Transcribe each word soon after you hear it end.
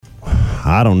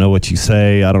I don't know what you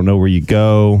say. I don't know where you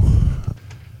go.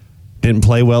 Didn't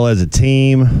play well as a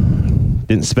team.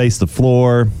 Didn't space the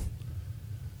floor.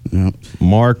 Yep.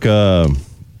 Mark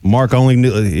only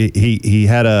knew he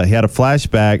had a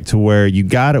flashback to where you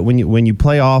got it when you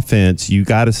play offense, you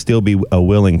got to still be a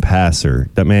willing passer.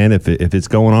 That man, if it's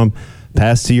going on,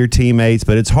 pass to your teammates.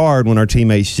 But it's hard when our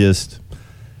teammates just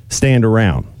stand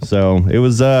around. So it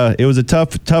was a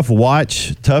tough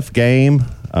watch, tough game.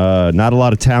 Not a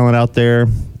lot of talent out there,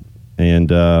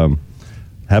 and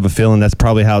have a feeling that's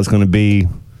probably how it's going to be.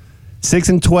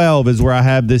 6-12 is where I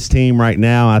have this team right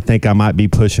now. I think I might be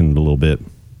pushing it a little bit.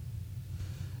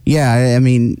 Yeah, I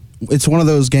mean, it's one of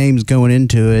those games going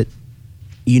into it.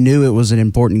 You knew it was an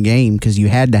important game because you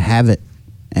had to have it.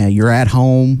 You're at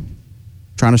home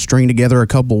trying to string together a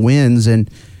couple wins,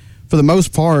 and for the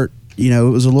most part, it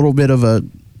was a little bit of a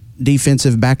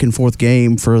defensive back-and-forth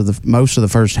game for most of the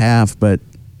first half, but,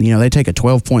 they take a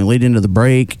 12-point lead into the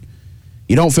break.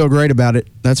 You don't feel great about it,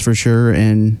 that's for sure,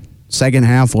 and second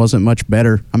half wasn't much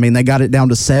better. I mean, they got it down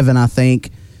to 7, I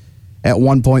think, at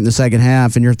one point in the second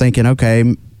half, and you're thinking,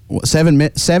 okay,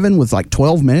 7 with like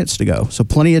 12 minutes to go, so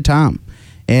plenty of time.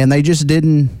 And they just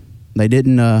didn't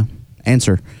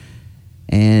answer.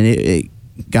 And it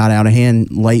got out of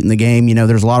hand late in the game.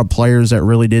 There's a lot of players that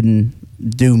really didn't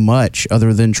do much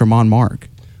other than Tremont Mark.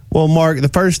 Well, Mark, the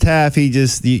first half,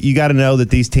 you got to know that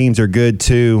these teams are good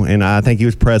too, and I think he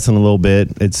was pressing a little bit.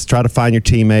 It's try to find your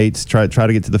teammates, try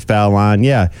to get to the foul line.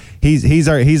 Yeah, he's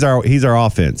our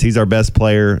offense. He's our best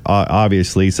player,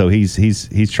 obviously. So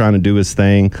he's trying to do his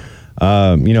thing.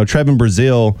 Trevin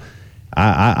Brazile,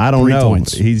 I don't 3 know.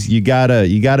 points. You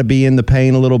gotta be in the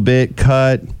paint a little bit,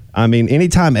 cut. I mean,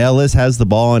 anytime Ellis has the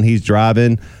ball and he's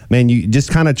driving, man, you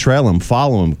just kind of trail him,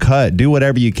 follow him, cut, do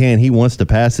whatever you can. He wants to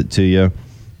pass it to you.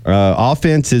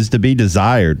 Offense is to be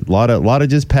desired. A lot of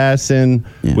just passing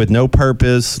with no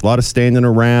purpose. A lot of standing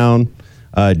around.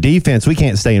 Defense, we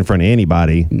can't stay in front of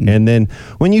anybody. Mm-hmm. And then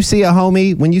when you see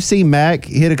Mac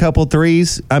hit a couple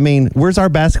threes, I mean, where's our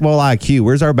basketball IQ?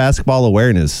 Where's our basketball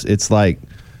awareness? It's like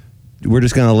we're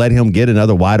just going to let him get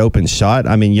another wide open shot.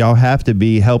 I mean, y'all have to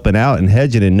be helping out and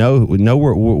hedging and know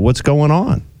what's going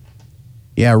on.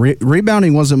 Yeah,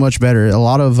 rebounding wasn't much better. A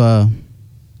lot of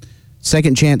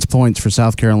second chance points for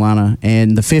South Carolina,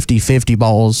 and the 50-50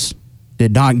 balls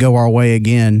did not go our way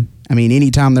again. I mean,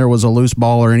 anytime there was a loose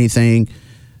ball or anything,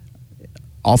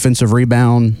 offensive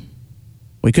rebound,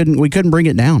 we couldn't bring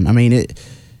it down. I mean,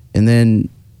 and then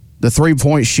the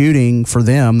 3-point shooting for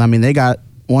them, I mean, they got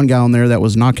one guy on there that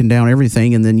was knocking down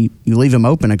everything, and then you leave him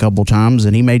open a couple times,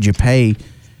 and he made you pay.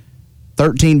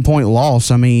 13-point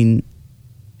loss. I mean,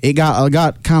 it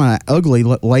got kind of ugly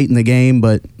late in the game,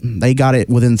 but they got it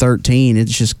within 13.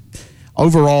 It's just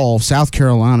overall, South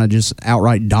Carolina just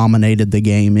outright dominated the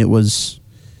game. It was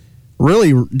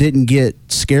really didn't get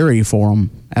scary for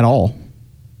them at all.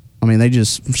 I mean, they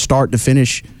just start to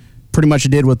finish pretty much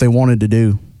did what they wanted to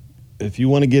do. If you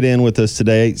want to get in with us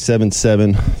today,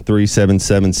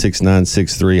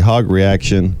 877-377-6963, Hog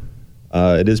Reaction.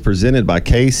 It is presented by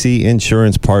KC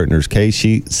Insurance Partners.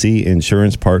 KC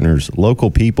Insurance Partners,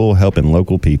 local people helping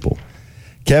local people.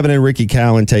 Kevin and Ricky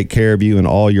Cowan take care of you and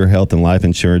all your health and life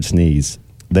insurance needs.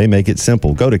 They make it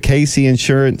simple. Go to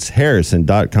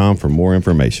kcinsuranceharrison.com for more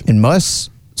information. And Muss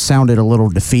sounded a little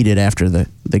defeated after the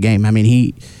game. I mean,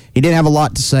 he didn't have a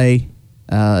lot to say.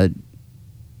 I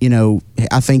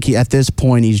think at this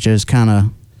point he's just kind of,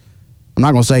 I'm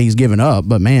not going to say he's given up,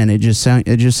 but man, it just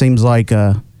seems like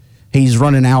he's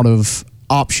running out of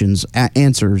options,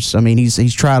 answers. I mean,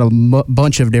 he's tried a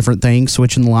bunch of different things,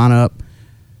 switching the lineup.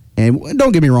 And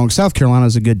don't get me wrong, South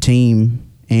Carolina's a good team,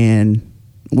 and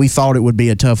we thought it would be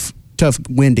a tough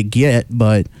win to get,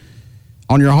 but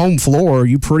on your home floor,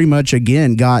 you pretty much,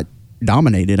 again, got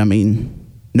dominated. I mean,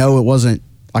 no, it wasn't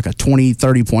like a 20,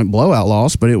 30-point blowout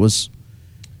loss, but it was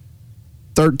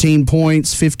 13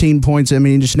 points, 15 points. I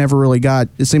mean, just never really got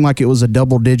 – it seemed like it was a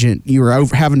double-digit – you were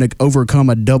having to overcome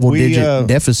a double-digit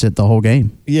deficit the whole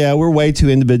game. Yeah, we're way too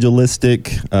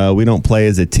individualistic. We don't play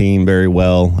as a team very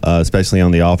well, especially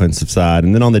on the offensive side.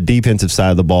 And then on the defensive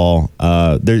side of the ball,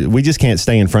 we just can't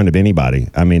stay in front of anybody.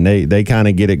 I mean, they kind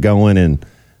of get it going and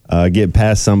get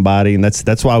past somebody, and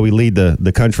that's why we lead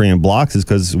the country in blocks, is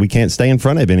because we can't stay in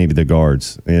front of any of the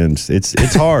guards. And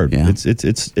it's hard. Yeah.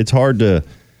 It's hard to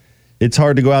 – It's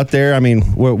hard to go out there. I mean,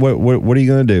 what are you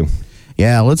going to do?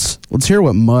 Yeah, let's hear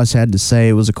what Muss had to say.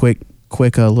 It was a quick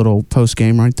little post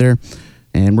game right there,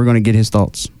 and we're going to get his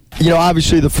thoughts.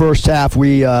 Obviously the first half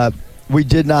we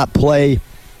did not play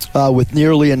with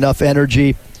nearly enough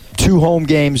energy. 2 home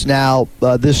games now,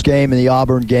 this game and the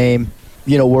Auburn game.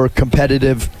 We're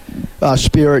competitive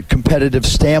spirit, competitive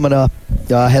stamina.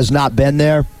 has not been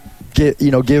there.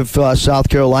 Give South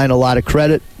Carolina a lot of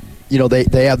credit.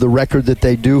 They have the record that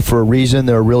they do for a reason.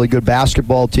 They're a really good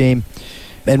basketball team,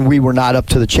 and we were not up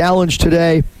to the challenge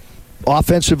today.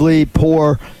 Offensively,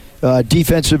 poor.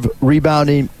 Defensive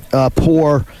rebounding,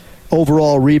 poor.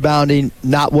 Overall rebounding,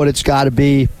 not what it's got to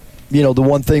be. The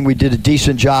one thing we did a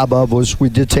decent job of was we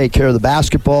did take care of the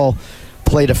basketball,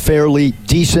 played a fairly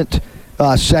decent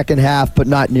second half, but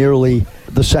not nearly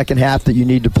the second half that you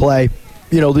need to play.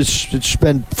 It's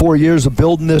been 4 years of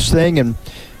building this thing, and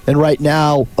right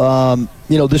now,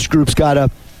 this group's got to,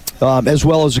 as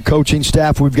well as the coaching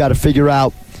staff, we've got to figure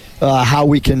out how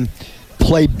we can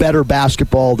play better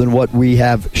basketball than what we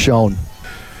have shown.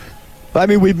 I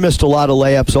mean, we've missed a lot of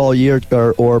layups all year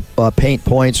or paint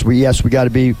points. We got to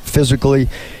be physically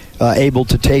able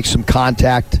to take some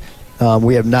contact.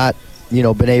 We have not,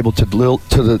 been able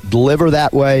to deliver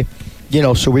that way.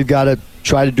 So we've got to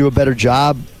try to do a better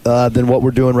job than what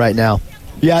we're doing right now.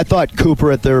 Yeah, I thought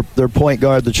Cooper at their point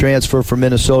guard, the transfer from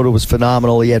Minnesota, was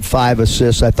phenomenal. He had 5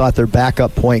 assists. I thought their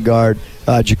backup point guard,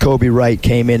 Jacoby Wright,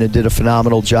 came in and did a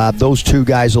phenomenal job. Those 2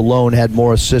 guys alone had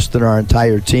more assists than our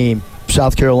entire team.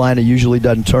 South Carolina usually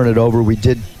doesn't turn it over. We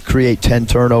did create 10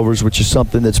 turnovers, which is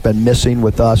something that's been missing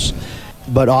with us.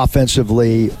 But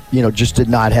offensively, just did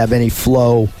not have any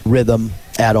flow, rhythm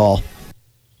at all.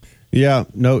 Yeah,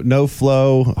 no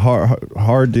flow.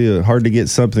 Hard to get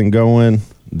something going.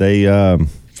 They, kind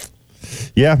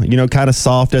of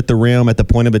soft at the rim, at the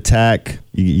point of attack.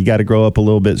 You got to grow up a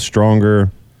little bit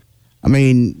stronger. I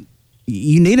mean,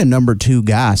 you need a number 2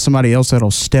 guy, somebody else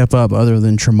that'll step up other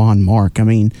than Tremont Mark. I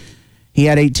mean, he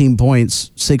had 18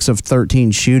 points, 6 of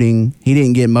 13 shooting. He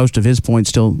didn't get most of his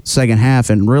points till second half,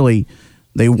 and really,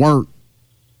 they weren't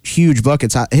huge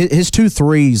buckets. His 2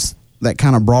 threes that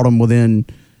kind of brought him within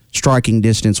striking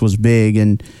distance was big,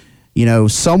 and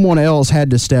someone else had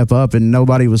to step up, and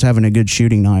nobody was having a good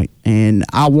shooting night. And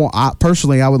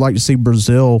personally, I would like to see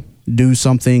Brazile do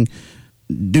something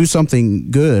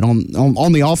good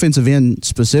on the offensive end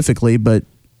specifically, but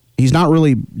he's not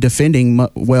really defending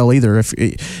well either.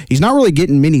 He's not really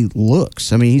getting many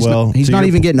looks. I mean, he's not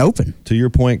even getting open. To your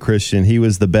point, Christian, he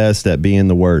was the best at being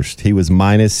the worst. He was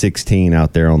minus 16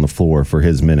 out there on the floor for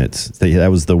his minutes. That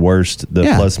was the worst,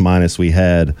 plus minus we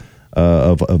had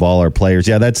of all our players.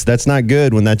 Yeah, that's not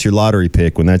good when that's your lottery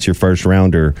pick, when that's your first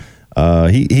rounder. I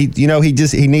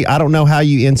don't know how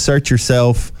you insert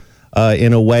yourself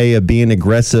in a way of being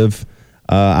aggressive.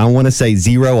 I want to say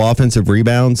 0 offensive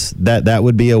rebounds. That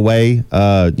would be a way.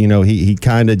 He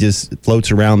kind of just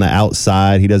floats around the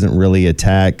outside. He doesn't really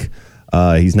attack.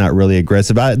 He's not really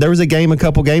aggressive. There was a game a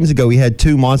couple games ago. He had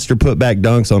 2 monster putback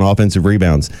dunks on offensive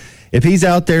rebounds. If he's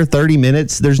out there 30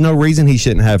 minutes, there's no reason he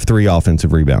shouldn't have 3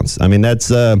 offensive rebounds. I mean,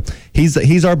 that's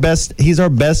he's our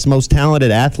best, most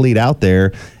talented athlete out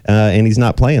there, and he's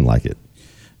not playing like it.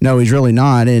 No, he's really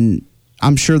not, and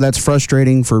I'm sure that's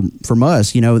frustrating from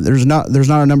us. There's not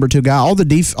a number 2 guy. All the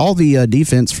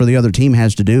defense for the other team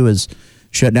has to do is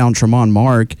shut down Tremont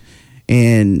Mark,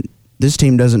 and this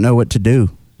team doesn't know what to do.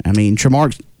 I mean,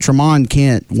 Tremont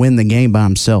can't win the game by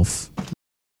himself.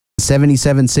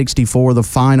 77-64, the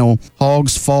final.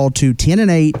 Hogs fall to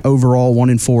 10-8 overall,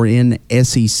 1-4 in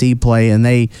SEC play, and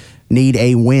they need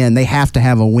a win. They have to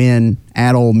have a win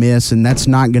at Ole Miss, and that's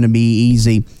not going to be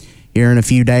easy here in a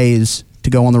few days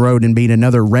to go on the road and beat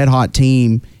another red-hot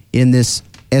team in this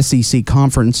SEC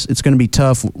conference. It's going to be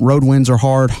tough. Road wins are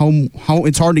hard. Home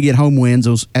it's hard to get home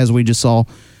wins, as we just saw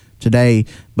today,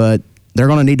 but they're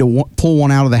going to need to pull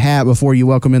one out of the hat before you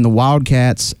welcome in the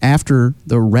Wildcats after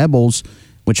the Rebels,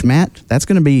 which, Matt, that's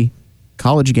going to be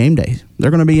College game day. They're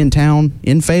going to be in town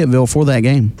in Fayetteville for that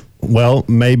game. Well,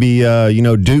 maybe,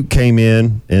 Duke came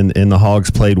in and the Hogs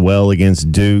played well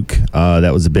against Duke.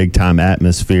 That was a big-time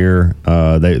atmosphere.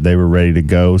 They were ready to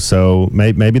go. So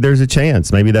maybe there's a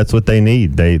chance. Maybe that's what they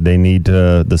need. They need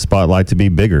the spotlight to be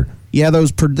bigger. Yeah,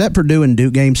 that Purdue and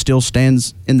Duke game still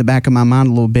stands in the back of my mind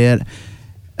a little bit.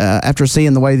 After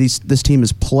seeing the way this team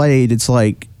has played, it's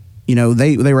like,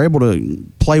 they were able to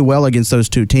play well against those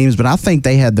two teams, but I think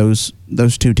they had those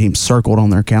two teams circled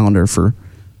on their calendar for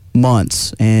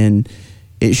months, and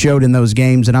it showed in those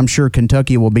games, and I'm sure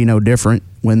Kentucky will be no different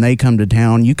when they come to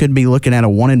town. You could be looking at a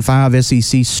 1-5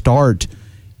 SEC start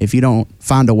if you don't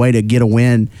find a way to get a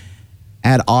win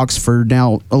at Oxford.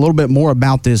 Now, a little bit more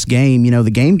about this game. The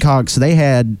Gamecocks, they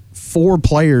had 4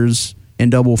 players in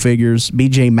double figures.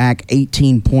 B.J. Mack,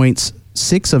 18 points,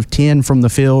 6 of 10 from the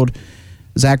field.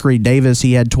 Zachary Davis,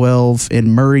 he had 12,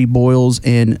 and Murray Boyles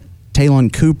and Talon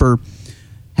Cooper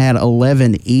had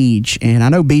 11 each. And I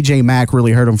know B.J. Mack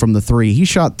really hurt him from the 3. He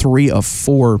shot 3 of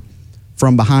 4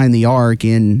 from behind the arc,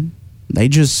 and they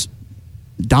just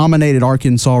dominated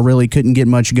Arkansas, really couldn't get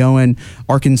much going.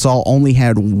 Arkansas only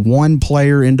had one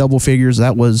player in double figures.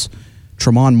 That was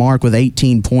Tremont Mark with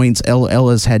 18 points.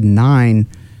 Ellis had 9.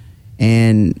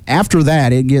 And after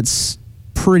that, it gets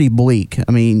pretty bleak.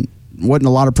 I mean, wasn't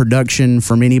a lot of production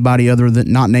from anybody other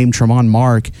than not named Tremont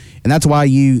Mark. And that's why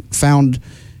you found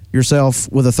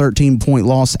yourself with a 13-point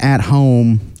loss at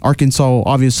home. Arkansas,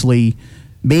 obviously,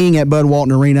 being at Bud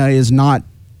Walton Arena is not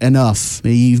enough.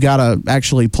 You've got to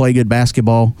actually play good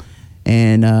basketball,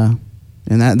 and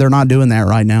that they're not doing that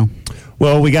right now.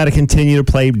 Well, we got to continue to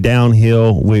play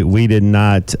downhill. We did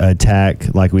not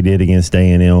attack like we did against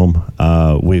A&M.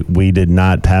 We did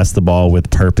not pass the ball with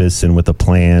purpose and with a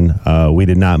plan. We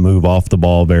did not move off the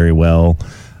ball very well.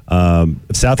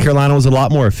 South Carolina was a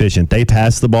lot more efficient. They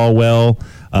passed the ball well.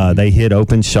 They hit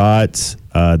open shots.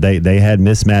 They had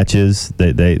mismatches.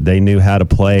 They knew how to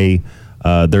play.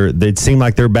 It seemed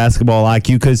like their basketball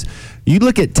IQ, because you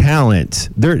look at talent.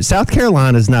 South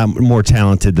Carolina is not more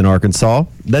talented than Arkansas.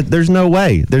 There's no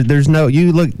way. There's no.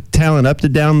 You look talent up to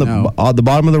down the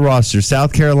bottom of the roster.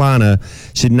 South Carolina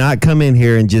should not come in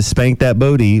here and just spank that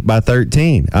booty by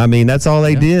 13. I mean, that's all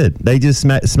they did. They just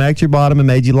smacked your bottom and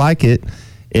made you like it.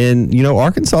 And,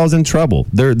 Arkansas is in trouble.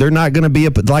 They're not going to be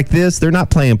like this. They're not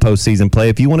playing postseason play.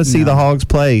 If you want to see the Hogs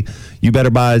play, you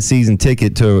better buy a season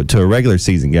ticket to a regular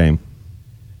season game.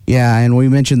 Yeah, and we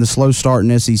mentioned the slow start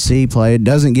in SEC play. It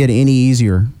doesn't get any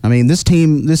easier. I mean, this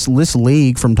team, this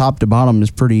league from top to bottom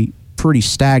is pretty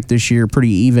stacked this year,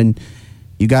 pretty even.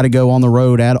 You got to go on the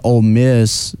road at Ole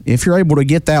Miss. If you're able to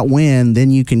get that win,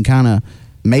 then you can kind of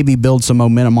maybe build some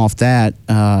momentum off that.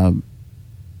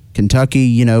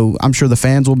 Kentucky, I'm sure the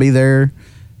fans will be there.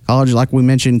 College, like we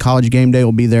mentioned, College game day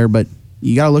will be there, but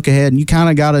you got to look ahead, and you kind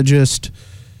of got to just,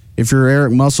 if you're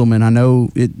Eric Musselman, I know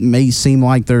it may seem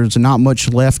like there's not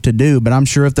much left to do, but I'm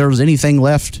sure if there was anything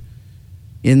left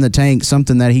in the tank,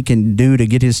 something that he can do to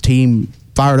get his team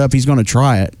fired up, he's going to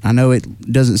try it. I know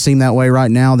it doesn't seem that way right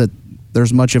now, that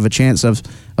there's much of a chance of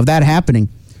that happening.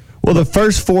 Well, the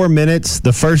first 4 minutes,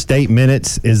 the first 8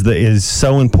 minutes is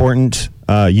so important.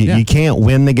 You can't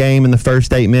win the game in the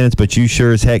first 8 minutes, but you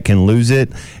sure as heck can lose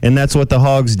it. And that's what the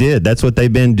Hogs did. That's what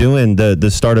they've been doing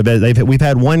the start of it. We've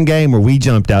had one game where we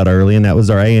jumped out early, and that was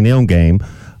our A&M game.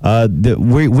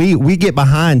 We get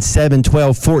behind 7,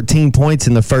 12, 14 points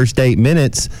in the first 8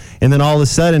 minutes, and then all of a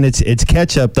sudden it's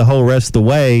catch up the whole rest of the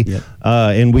way,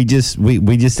 and we just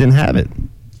didn't have it.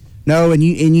 No, and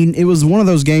it was one of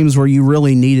those games where you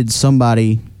really needed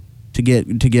somebody to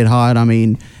get hot. I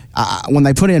mean, when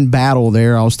they put in Battle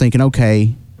there, I was thinking,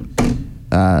 okay,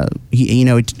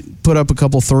 he put up a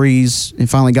couple threes and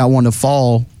finally got one to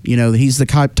fall. He's the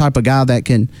type of guy that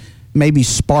can maybe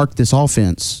spark this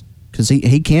offense, because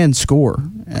he can score,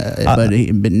 but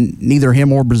neither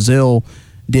him or Brazile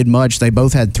did much. They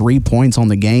both had 3 points on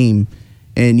the game.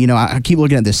 And, I keep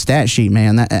looking at this stat sheet,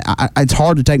 man. It's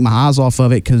hard to take my eyes off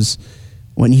of it, because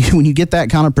when you get that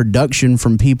kind of production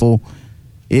from people,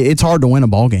 it's hard to win a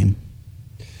ball game.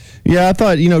 Yeah, I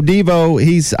thought,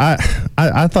 Devo,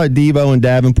 I thought Devo and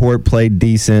Davenport played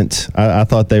decent. I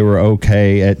thought they were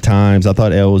okay at times. I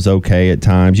thought El was okay at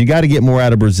times. You got to get more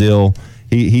out of Brazile.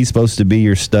 He's supposed to be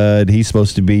your stud. He's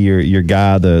supposed to be your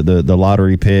guy, the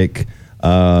lottery pick.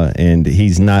 And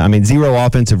he's not. I mean, 0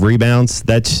 offensive rebounds.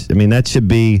 That should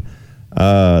be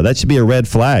a red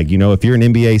flag. If you're an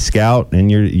NBA scout and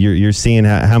you're seeing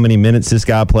how many minutes this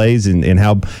guy plays and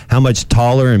how much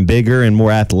taller and bigger and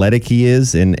more athletic he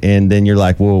is, and then you're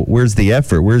like, well, where's the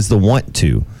effort? Where's the want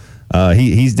to?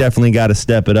 He's definitely got to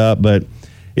step it up. But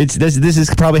this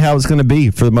is probably how it's going to be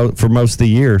for most of the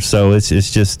year. So it's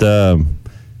just.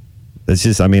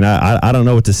 I don't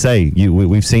know what to say.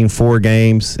 We've seen 4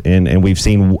 games, and we've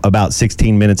seen about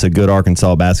 16 minutes of good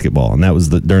Arkansas basketball, and that was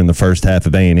during the first half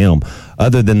of A&M.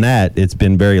 Other than that, it's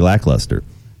been very lackluster.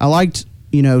 I liked,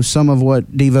 some of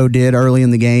what Devo did early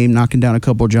in the game, knocking down a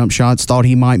couple of jump shots. Thought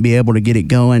he might be able to get it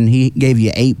going. He gave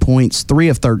you 8 points, 3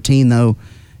 of 13, though.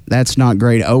 That's not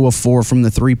great. 0 of 4 from the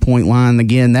 3-point line.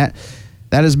 Again, that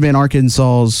has been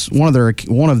Arkansas's one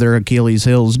of their Achilles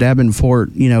heels.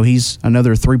 Davenport, he's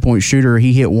another 3-point shooter.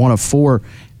 He hit 1 of 4,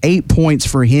 8 points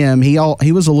for him. He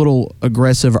was a little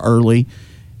aggressive early.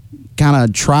 Kind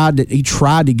of tried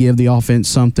to give the offense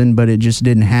something, but it just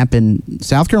didn't happen.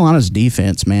 South Carolina's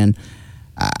defense, man,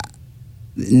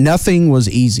 nothing was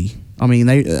easy. I mean,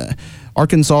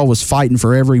 Arkansas was fighting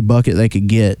for every bucket they could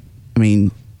get. I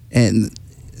mean, and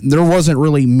there wasn't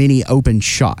really many open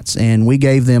shots, and we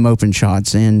gave them open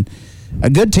shots. And a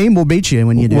good team will beat you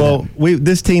when you do that. Well,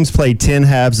 this team's played 10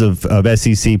 halves of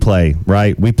SEC play,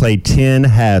 right? We played 10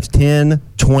 halves, 10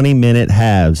 20-minute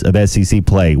halves of SEC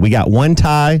play. We got 1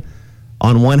 tie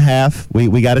on one half,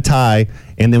 we got a tie,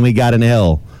 and then we got an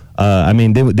L.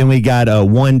 Then we got a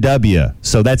 1 W.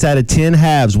 So that's out of 10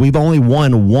 halves. We've only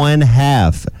won one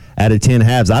half out of 10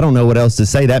 halves. I don't know what else to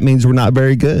say. That means we're not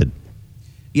very good.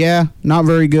 Yeah, not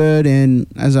very good. And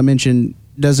as I mentioned,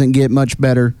 doesn't get much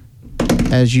better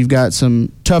as you've got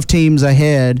some tough teams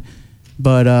ahead.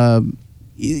 But,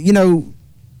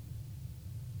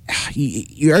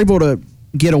 you're able to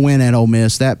get a win at Ole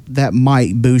Miss. That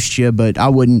might boost you, but I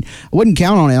wouldn't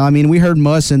count on it. I mean, we heard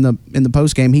Muss in the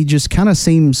post game. He just kind of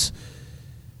seems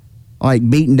like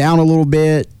beaten down a little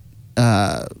bit.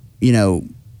 The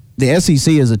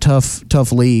SEC is a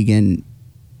tough league, and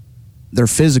they're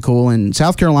physical. And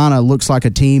South Carolina looks like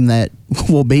a team that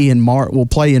will play in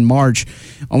March.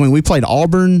 I mean, we played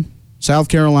Auburn, South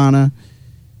Carolina,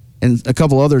 and a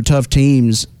couple other tough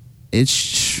teams.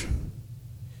 It's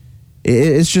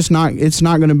just not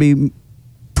going to be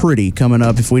pretty coming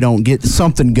up if we don't get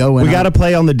something going. We got to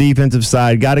play on the defensive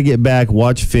side. Got to get back,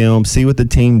 watch film, see what the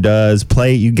team does.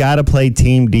 You got to play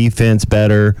team defense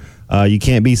better. You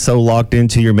can't be so locked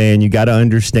into your man. You got to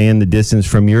understand the distance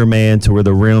from your man to where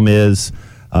the rim is,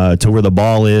 to where the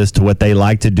ball is, to what they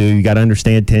like to do. You got to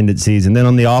understand tendencies. And then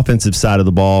on the offensive side of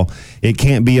the ball, it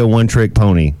can't be a one-trick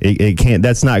pony. It can't.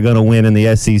 That's not going to win in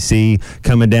the SEC,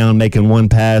 coming down, making one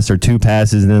pass or two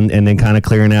passes, and then kind of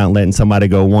clearing out and letting somebody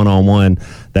go one-on-one.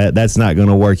 That's not going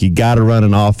to work. You got to run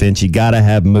an offense. You got to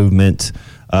have movement.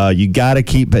 You got to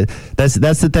keep it. That's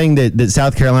the thing that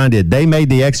South Carolina did. They made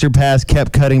the extra pass,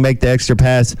 kept cutting, make the extra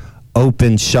pass.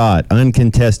 Open shot,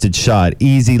 uncontested shot,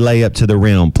 easy layup to the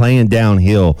rim, playing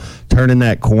downhill, turning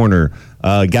that corner.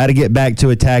 Got to get back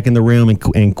to attacking the rim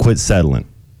and quit settling.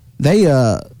 They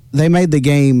made the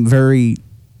game they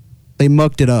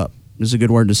mucked it up, is a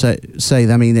good word to say.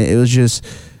 I mean, it was just,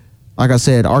 like I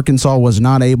said, Arkansas was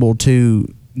not able to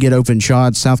get open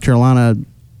shots. South Carolina,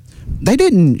 they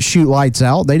didn't shoot lights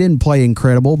out. They didn't play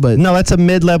incredible, but no, that's a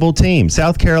mid-level team.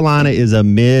 South Carolina is a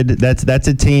mid. That's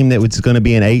a team that was going to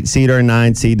be an 8 seed or a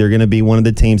 9 seed. They're going to be one of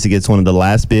the teams that gets one of the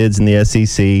last bids in the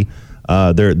SEC.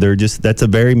 That's a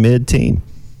very mid team.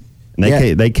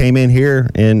 And they came in here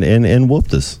and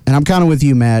whooped us. And I'm kind of with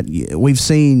you, Matt. We've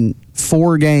seen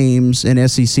 4 games in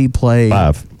SEC play.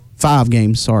 5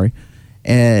 games, sorry,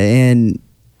 and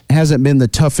hasn't been the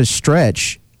toughest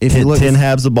stretch. If 10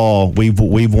 halves of ball, we've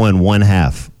won one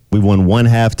half. We've won one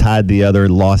half, tied the other,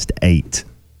 lost 8.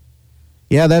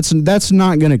 Yeah, that's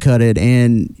not going to cut it.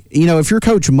 And if you're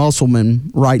Coach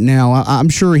Musselman right now, I'm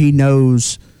sure he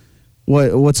knows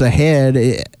what's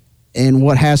ahead and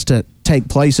what has to take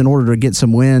place in order to get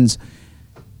some wins.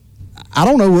 I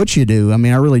don't know what you do. I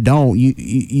mean, I really don't.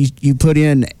 You put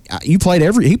in. He played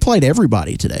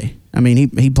everybody today. I mean,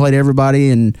 he played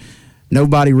everybody, and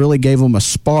nobody really gave him a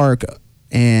spark.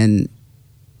 And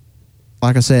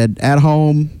like I said, at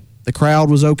home, the crowd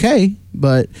was okay,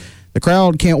 but the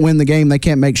crowd can't win the game. They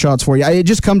can't make shots for you. It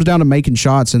just comes down to making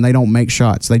shots, and they don't make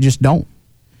shots. They just don't.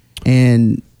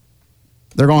 And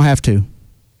they're going to have to.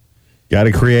 Got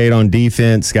to create on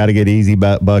defense. Got to get easy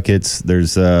buckets.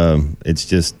 There's it's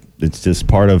just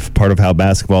part of how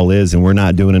basketball is, and we're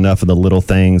not doing enough of the little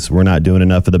things. We're not doing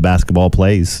enough of the basketball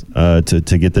plays to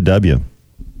get the W.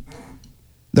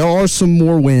 There are some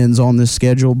more wins on this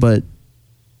schedule, but,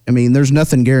 I mean, there's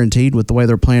nothing guaranteed with the way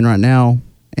they're playing right now.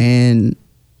 And,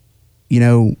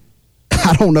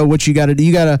 I don't know what you got to do.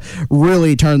 You got to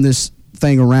really turn this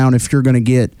thing around if you're going to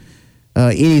get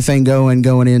anything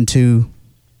going into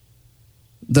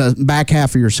the back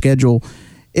half of your schedule.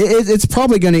 It's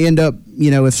probably going to end up,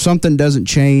 if something doesn't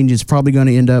change, it's probably going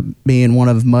to end up being one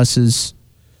of Muss's,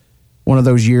 one of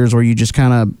those years where you just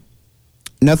kind of,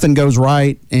 nothing goes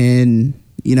right. And,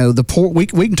 we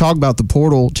can talk about the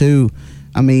portal too.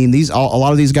 I mean, a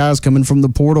lot of these guys coming from the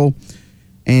portal,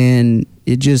 and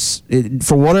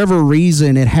for whatever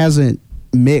reason, it hasn't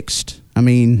mixed. I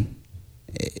mean,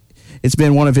 it's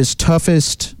been one of his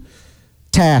toughest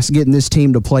tasks getting this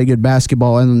team to play good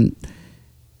basketball. And,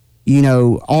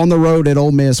 on the road at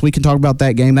Ole Miss, we can talk about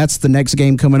that game. That's the next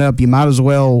game coming up. You might as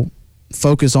well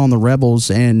focus on the Rebels.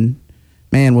 And,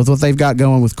 man, with what they've got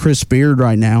going with Chris Beard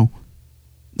right now,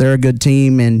 they're a good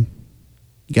team, and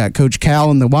you got Coach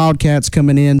Cal and the Wildcats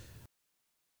coming in.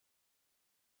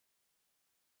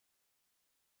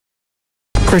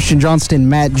 Christian Johnston,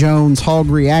 Matt Jones, Hog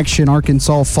Reaction.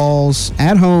 Arkansas falls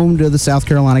at home to the South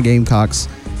Carolina Gamecocks,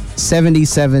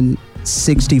 77-64,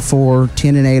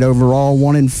 10-8 overall,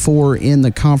 1-4 in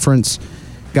the conference.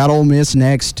 Got Ole Miss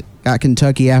next, got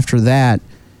Kentucky after that.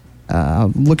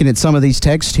 Looking at some of these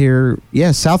texts here,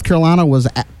 South Carolina was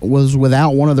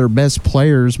without one of their best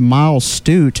players. Miles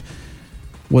Stute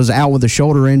was out with a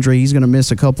shoulder injury. He's going to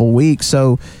miss a couple weeks.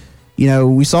 So,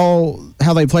 we saw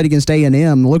how they played against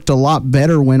A&M. Looked a lot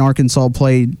better when Arkansas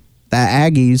played the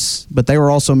Aggies, but they were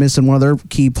also missing one of their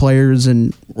key players,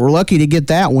 and we're lucky to get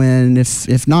that win.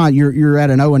 If not, you're at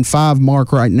an 0-5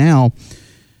 mark right now.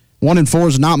 1-4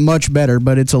 is not much better,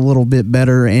 but it's a little bit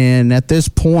better. And at this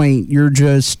point, you're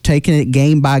just taking it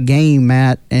game by game,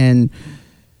 Matt, and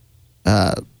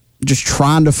just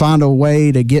trying to find a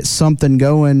way to get something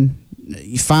going.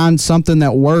 You find something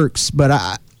that works,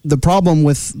 but the problem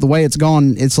with the way it's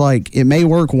gone, it's like it may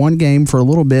work one game for a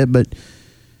little bit, but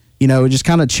it just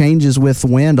kind of changes with the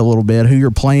wind a little bit, who you're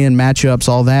playing, matchups,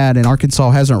 all that. And Arkansas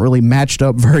hasn't really matched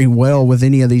up very well with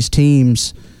any of these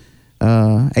teams.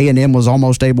 A&M was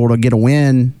almost able to get a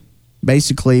win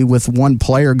basically with one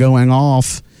player going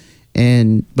off.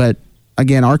 But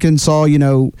again, Arkansas,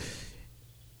 you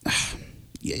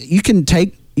can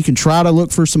try to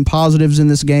look for some positives in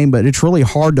this game, but it's really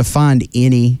hard to find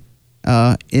any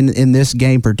in this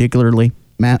game particularly.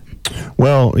 Matt?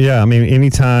 Well, yeah, I mean,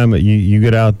 anytime you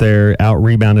get out there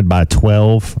out-rebounded by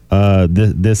 12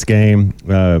 this game,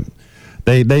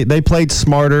 they played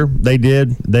smarter. They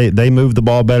did. They moved the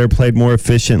ball better, played more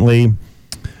efficiently.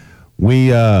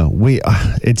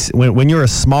 It's when you're a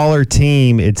smaller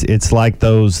team, it's like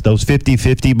those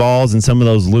 50-50 balls and some of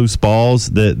those loose balls.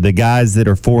 The guys that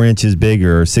are 4 inches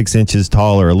bigger or 6 inches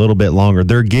taller, a little bit longer,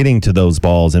 they're getting to those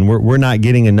balls, and we're not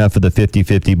getting enough of the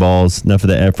 50-50 balls, enough of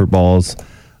the effort balls.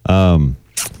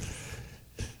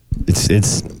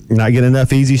 It's not getting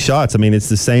enough easy shots. I mean, it's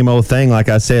the same old thing. Like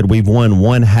I said, we've won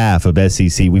one half of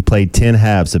SEC. We played 10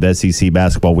 halves of SEC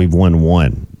basketball. We've won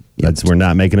one. We're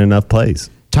not making enough plays.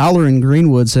 Tyler in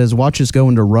Greenwood says, watch us go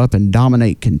into Rupp and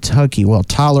dominate Kentucky. Well,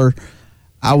 Tyler,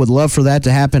 I would love for that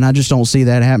to happen. I just don't see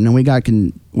that happening. We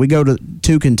go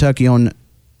to Kentucky on,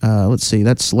 let's see,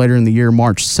 that's later in the year,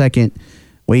 March 2nd.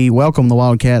 We welcome the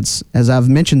Wildcats. As I've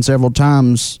mentioned several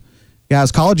times,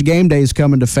 guys, College Game Day is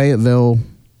coming to Fayetteville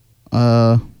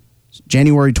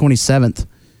January 27th.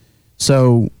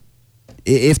 So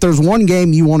if there's one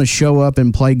game you want to show up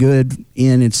and play good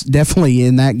in, it's definitely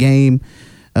in that game.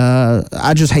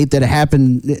 I just hate that it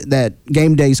happened, that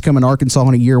game days come in Arkansas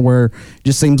in a year where it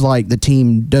just seems like the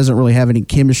team doesn't really have any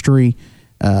chemistry.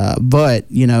 But,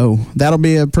 that'll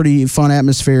be a pretty fun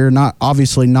atmosphere.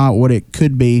 Obviously not what it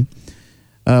could be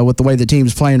with the way the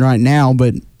team's playing right now,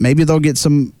 but maybe they'll get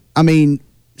some. I mean,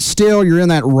 still you're in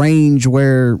that range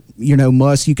where,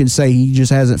 Muss, you can say he just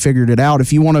hasn't figured it out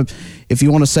if you want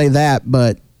to say that,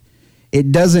 but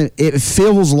it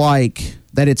feels like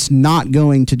that it's not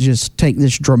going to just take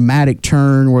this dramatic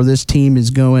turn where this team is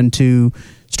going to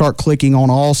start clicking on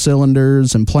all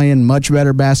cylinders and playing much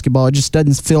better basketball. It just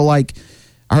doesn't feel like.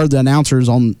 I heard the announcers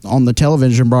on the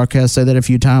television broadcast say that a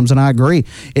few times, and I agree.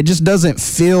 It just doesn't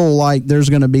feel like there's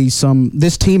going to be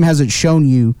this team hasn't shown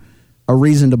you a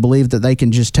reason to believe that they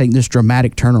can just take this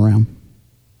dramatic turnaround.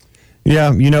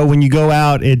 Yeah, when you go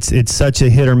out, it's such a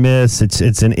hit or miss.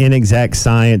 It's an inexact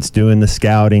science doing the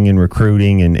scouting and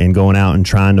recruiting and going out and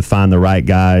trying to find the right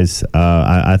guys.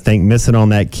 I think missing on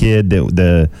that kid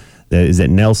is it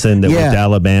Nelson that went to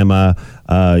Alabama.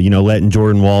 Letting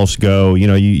Jordan Walsh go.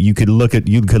 You could look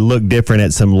different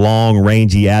at some long,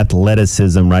 rangy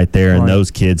athleticism right there in those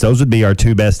kids. Those would be our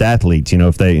two best athletes.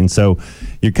 So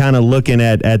you're kind of looking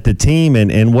at the team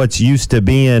and what's used to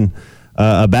being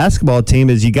a basketball team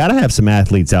is you got to have some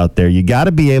athletes out there. You got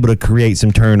to be able to create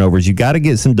some turnovers. You got to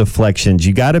get some deflections.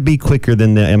 You got to be quicker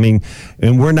than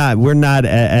and we're not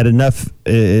at enough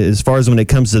as far as when it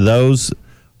comes to those.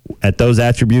 At those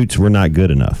attributes, we're not good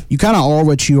enough. You kind of are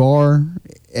what you are.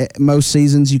 Most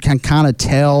seasons, you can kind of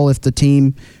tell if the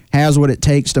team has what it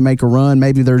takes to make a run.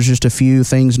 Maybe there's just a few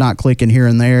things not clicking here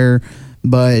and there.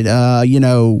 But,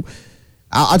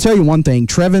 I'll tell you one thing.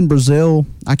 Trevin Brazile,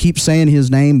 I keep saying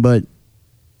his name, but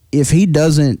if he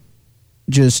doesn't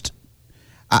just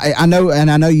I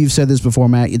know you've said this before,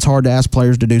 Matt, it's hard to ask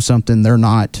players to do something they're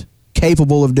not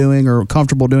capable of doing or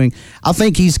comfortable doing. I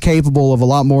think he's capable of a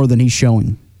lot more than he's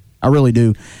showing. I really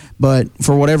do. But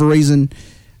for whatever reason,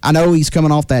 I know he's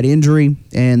coming off that injury,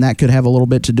 and that could have a little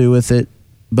bit to do with it.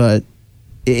 But,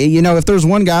 if there's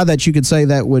one guy that you could say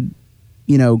that would,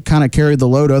 kind of carry the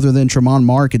load other than Tremont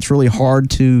Mark, it's really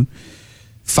hard to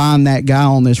find that guy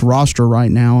on this roster right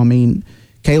now. I mean,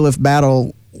 Caleb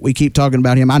Battle, we keep talking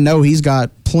about him. I know he's got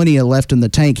plenty of left in the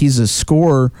tank. He's a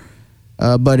scorer.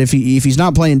 But if he's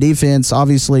not playing defense,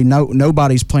 obviously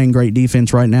nobody's playing great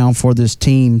defense right now for this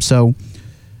team. So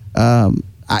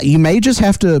you may just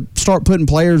have to start putting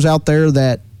players out there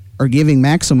that are giving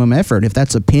maximum effort. If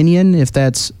that's opinion, if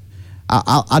that's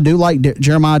I do like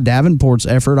Jeremiah Davenport's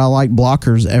effort. I like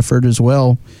Blocker's effort as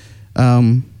well.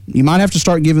 you might have to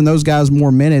start giving those guys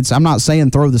more minutes. I'm not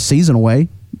saying throw the season away,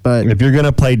 but if you're going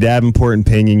to play Davenport and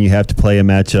Pinion, you have to play a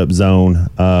matchup zone.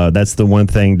 That's the one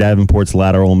thing. Davenport's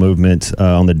lateral movement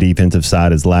on the defensive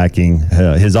side is lacking.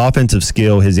 His offensive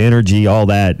skill, his energy, all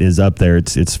that is up there.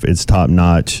 It's top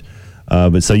notch.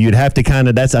 But so you'd have to kind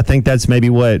of. I think that's maybe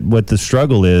what the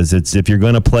struggle is. It's if you're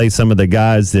going to play some of the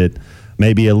guys that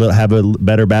maybe have a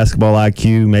better basketball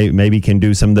IQ, maybe can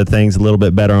do some of the things a little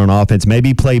bit better on offense,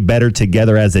 maybe play better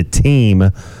together as a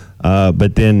team.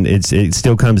 But then it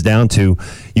still comes down to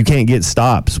you can't get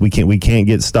stops. We can't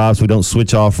get stops. We don't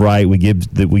switch off right. We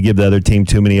give the other team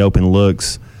too many open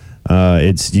looks.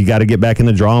 You got to get back in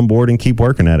the drawing board and keep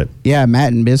working at it. Yeah,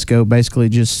 Matt and Bisco basically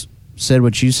just said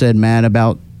what you said, Matt,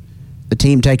 about the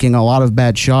team taking a lot of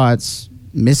bad shots,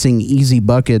 missing easy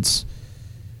buckets.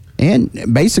 And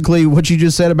basically what you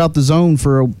just said about the zone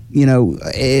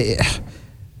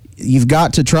you've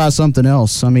got to try something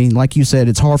else. I mean, like you said,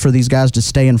 it's hard for these guys to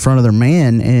stay in front of their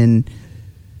man. And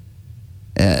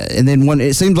then when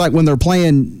it seems like when they're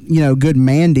playing, good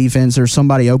man defense, there's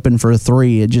somebody open for a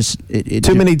three.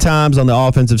 Too many times on the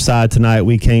offensive side tonight,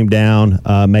 we came down,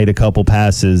 made a couple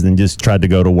passes, and just tried to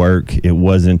go to work. It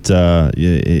wasn't.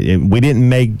 We didn't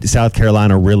make South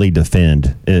Carolina really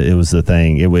defend. It was the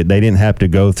thing. They didn't have to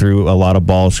go through a lot of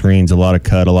ball screens, a lot of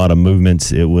cut, a lot of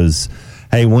movements. It was,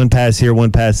 hey, one pass here,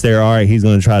 one pass there. All right, he's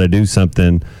going to try to do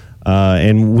something.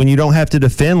 And when you don't have to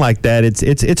defend like that,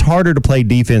 it's harder to play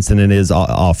defense than it is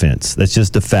offense. That's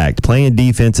just a fact. Playing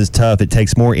defense is tough. It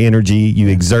takes more energy. You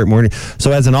exert more energy.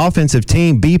 So as an offensive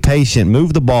team, be patient,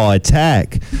 move the ball,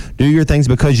 attack, do your things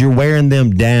because you're wearing them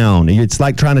down. It's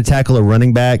like trying to tackle a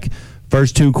running back.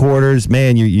 First two quarters,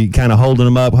 man, you kind of holding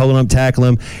them, tackle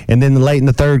them, and then late in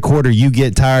the third quarter, you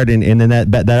get tired, and then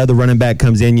that other running back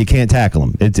comes in, you can't tackle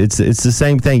them. It's the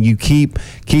same thing. You keep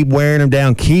wearing them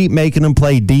down, keep making them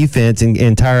play defense,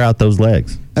 and tire out those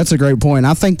legs. That's a great point.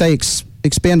 I think they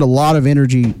expend a lot of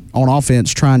energy on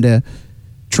offense trying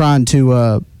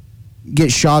to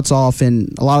get shots off,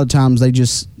 and a lot of times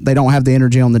they don't have the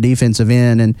energy on the defensive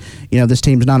end. And this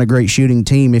team's not a great shooting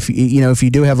team. If you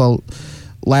do have a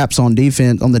lapse on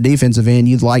the defensive end,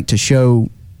 you'd like to show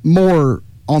more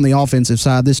on the offensive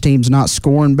side. This team's not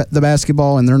scoring the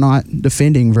basketball, and they're not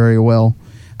defending very well.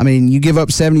 I mean, you give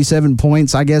up 77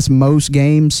 points. I guess most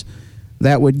games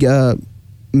that would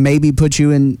maybe put you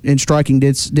in striking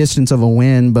distance of a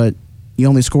win, but you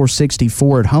only score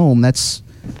 64 at home. That's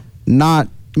not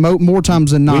more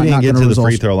times than not. We didn't get to the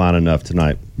free throw line enough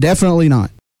tonight. Definitely not.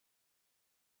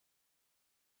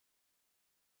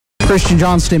 Christian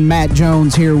Johnston, Matt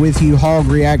Jones here with you. Hog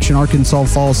Reaction, Arkansas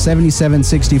falls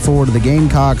 77-64 to the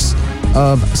Gamecocks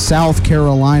of South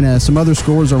Carolina. Some other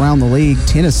scores around the league.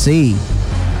 Tennessee,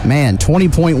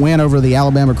 20-point win over the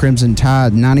Alabama Crimson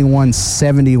Tide,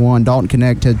 91-71. Dalton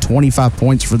Knecht had 25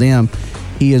 points for them.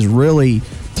 He is really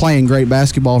playing great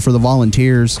basketball for the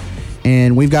Volunteers.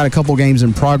 And we've got a couple games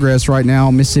in progress right now.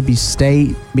 Mississippi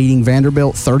State beating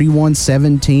Vanderbilt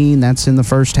 31-17. That's in the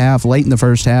first half, late in the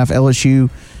first half. LSU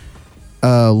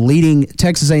leading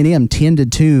Texas A&M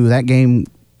 10-2. That game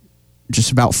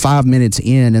just about 5 minutes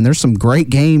in, and there's some great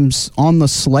games on the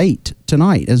slate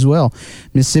tonight as well.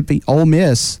 Ole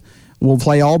Miss will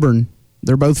play Auburn.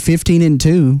 They're both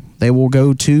 15-2. They will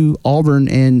go to Auburn,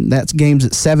 and that's games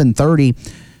at 7:30.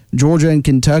 Georgia and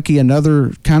Kentucky,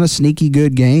 another kind of sneaky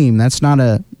good game. That's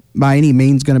not by any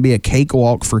means going to be a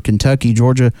cakewalk for Kentucky.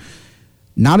 Georgia,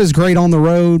 not as great on the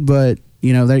road, but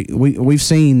we've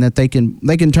seen that they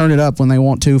can turn it up when they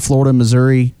want to. Florida,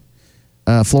 Missouri.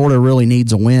 Florida really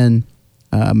needs a win.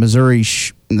 Missouri,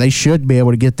 they should be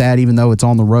able to get that, even though it's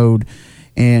on the road.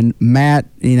 And Matt,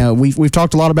 we've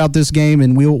talked a lot about this game,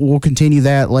 and we'll continue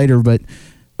that later. But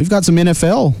we've got some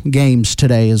NFL games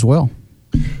today as well.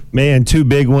 Man, two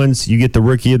big ones. You get the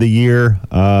Rookie of the Year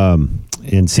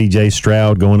in C.J.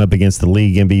 Stroud going up against the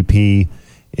league MVP.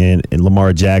 And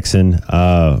Lamar Jackson.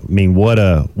 What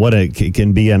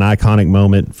can be an iconic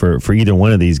moment for either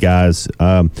one of these guys.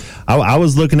 I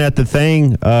was looking at the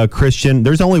thing, Christian.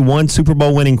 There's only one Super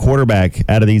Bowl winning quarterback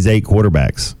out of these 8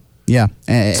 quarterbacks. Yeah.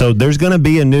 So there's going to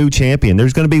be a new champion.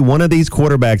 There's going to be one of these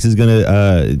quarterbacks is going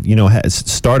to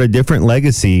start a different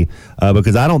legacy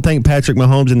because I don't think Patrick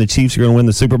Mahomes and the Chiefs are going to win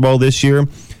the Super Bowl this year.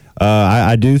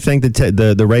 I do think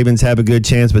that the Ravens have a good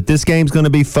chance, but this game's going to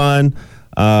be fun.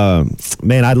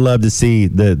 Man, I'd love to see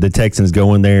the Texans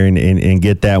go in there and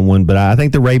get that one. But I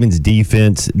think the Ravens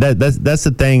defense, that's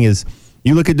the thing is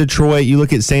You look at Detroit, you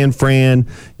look at San Fran,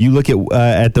 you look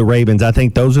at the Ravens. I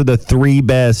think those are the three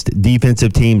best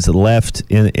defensive teams left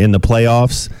in the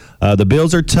playoffs. The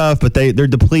Bills are tough, but they're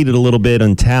depleted a little bit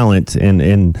on talent,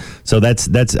 and so that's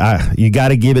you got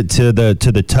to give it to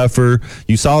the tougher.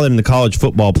 You saw it in the college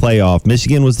football playoff.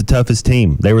 Michigan was the toughest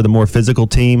team. They were the more physical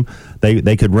team.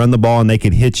 They could run the ball and they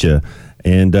could hit you,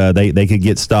 and they could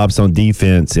get stops on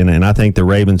defense. And I think the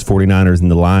Ravens, 49ers,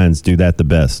 and the Lions do that the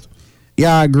best.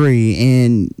 Yeah, I agree.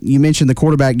 And you mentioned the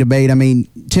quarterback debate. I mean,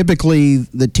 typically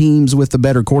the teams with the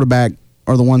better quarterback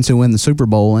are the ones who win the Super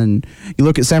Bowl. And you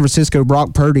look at San Francisco,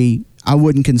 Brock Purdy, I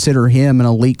wouldn't consider him an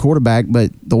elite quarterback, but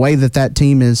the way that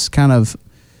team is kind of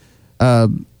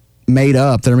made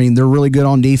up, I mean, they're really good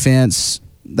on defense.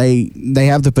 They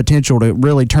have the potential to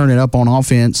really turn it up on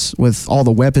offense with all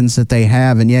the weapons that they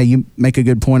have. And, yeah, you make a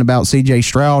good point about C.J.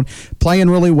 Stroud playing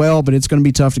really well, but it's going to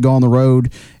be tough to go on the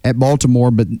road at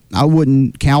Baltimore. But I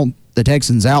wouldn't count the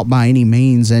Texans out by any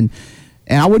means. And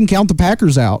I wouldn't count the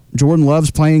Packers out. Jordan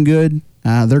Love's playing good.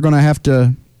 They're going to have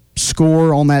to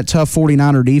score on that tough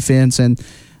 49er defense, and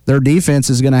their defense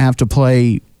is going to have to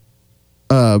play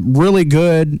really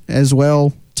good as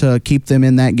well to keep them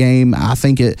in that game. I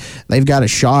think they've got a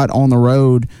shot on the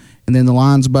road. And then the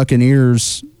Lions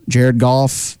Buccaneers, Jared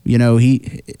Goff,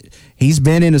 he's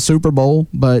been in a Super Bowl,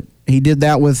 but he did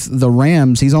that with the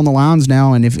Rams. He's on the Lions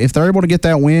now, and if they're able to get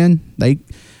that win, they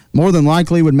more than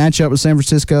likely would match up with San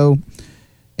Francisco.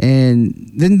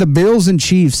 And then the Bills and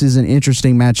Chiefs is an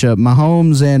interesting matchup.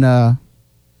 Mahomes and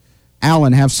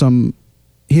Allen have some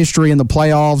history in the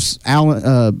playoffs.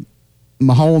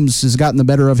 Mahomes has gotten the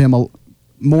better of him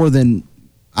more than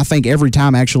I think every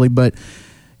time, actually. But,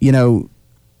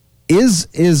 is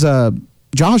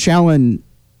Josh Allen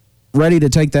ready to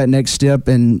take that next step?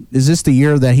 And is this the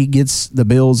year that he gets the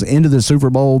Bills into the Super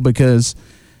Bowl? Because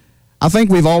I think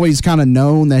we've always kind of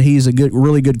known that he's a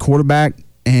really good quarterback.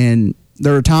 And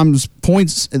there are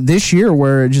points this year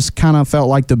where it just kind of felt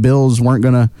like the Bills weren't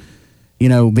going to,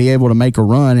 be able to make a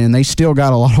run. And they still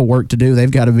got a lot of work to do.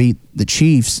 They've got to beat the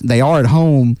Chiefs. They are at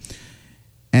home.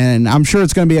 And I'm sure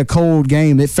it's going to be a cold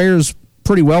game. It fares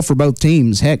pretty well for both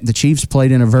teams. Heck, the Chiefs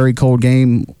played in a very cold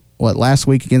game, last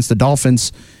week against the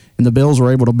Dolphins, and the Bills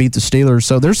were able to beat the Steelers.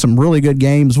 So there's some really good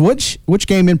games. Which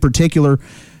game in particular?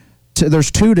 There's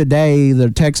two today.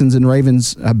 The Texans and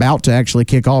Ravens about to actually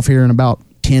kick off here in about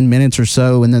 10 minutes or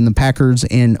so, and then the Packers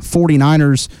and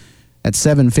 49ers at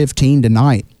 7:15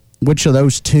 tonight. Which of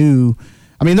those two?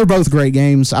 I mean, they're both great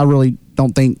games. I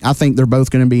think they're both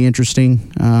going to be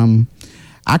interesting.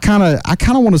 I kind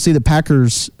of want to see the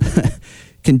Packers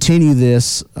continue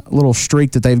this little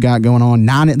streak that they've got going on.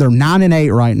 They're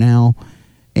 9-8 right now,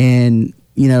 and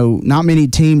not many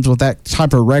teams with that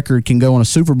type of record can go on a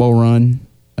Super Bowl run.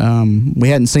 We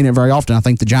hadn't seen it very often. I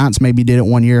think the Giants maybe did it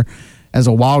one year as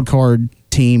a wild card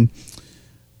team,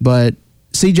 but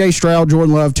C.J. Stroud,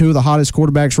 Jordan Love, two of the hottest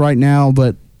quarterbacks right now,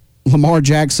 but Lamar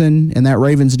Jackson and that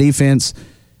Ravens defense,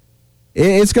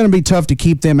 it's going to be tough to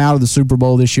keep them out of the Super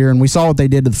Bowl this year, and we saw what they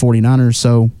did to the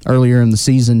 49ers earlier in the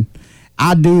season.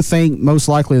 I do think most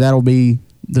likely that'll be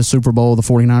the Super Bowl, the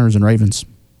 49ers and Ravens.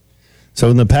 So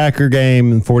in the Packer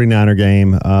game and 49er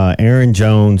game, Aaron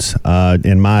Jones,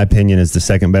 in my opinion, is the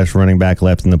second best running back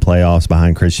left in the playoffs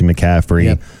behind Christian McCaffrey.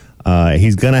 Yep.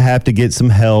 He's going to have to get some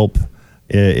help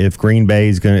if Green Bay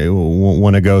is going to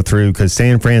want to go through, because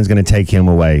San Fran's going to take him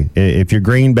away. If you're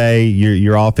Green Bay,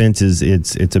 your offense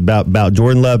it's about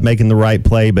Jordan Love making the right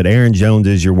play, but Aaron Jones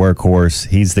is your workhorse.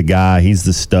 He's the guy. He's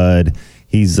the stud.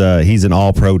 He's an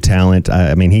all-pro talent.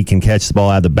 I mean, he can catch the ball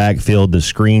out of the backfield, the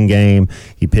screen game.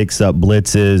 He picks up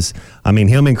blitzes. I mean,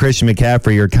 him and Christian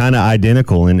McCaffrey are kind of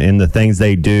identical in the things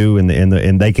they do,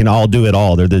 and they can all do it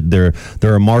all. They're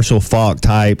a Marshall Faulk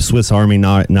type, Swiss Army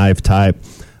knife type.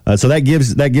 So that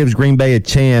gives Green Bay a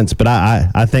chance, but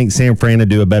I think San Fran will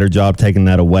do a better job taking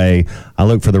that away. I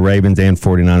look for the Ravens and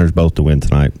 49ers both to win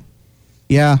tonight.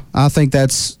 Yeah, I think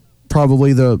that's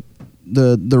probably the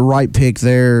right pick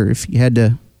there if you had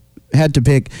to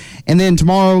pick. And then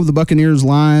tomorrow, the Buccaneers,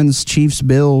 Lions, Chiefs,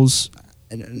 Bills.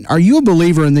 Are you a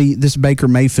believer in this Baker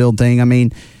Mayfield thing? I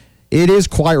mean, it is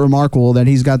quite remarkable that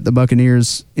he's got the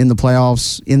Buccaneers in the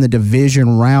playoffs in the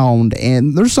division round,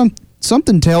 and there's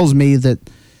something tells me that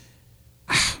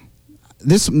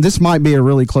this might be a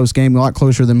really close game, a lot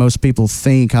closer than most people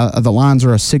think. The Lions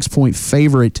are a 6-point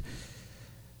favorite.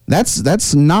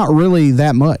 That's not really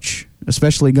that much,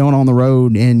 especially going on the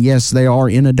road. And yes, they are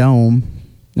in a dome.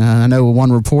 I know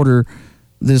one reporter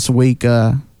this week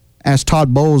asked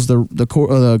Todd Bowles,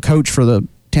 the coach for the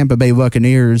Tampa Bay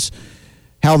Buccaneers,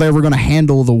 how they were going to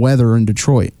handle the weather in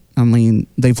Detroit. I mean,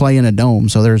 they play in a dome,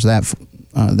 so there's that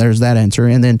answer.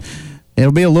 And then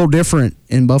It'll be a little different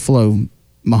in Buffalo.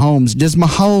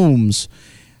 Mahomes.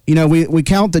 You know, we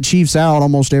count the Chiefs out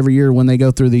almost every year when they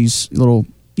go through these little,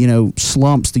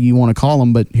 slumps that you want to call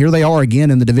them. But here they are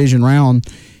again in the division round.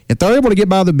 If they're able to get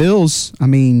by the Bills, I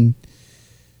mean,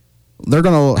 they're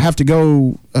going to have to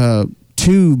go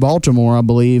to Baltimore, I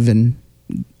believe, and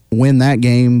win that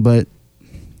game. But,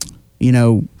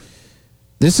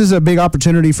 this is a big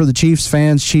opportunity for the Chiefs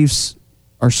fans. Chiefs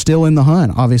are still in the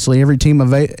hunt. Obviously, every team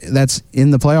that's in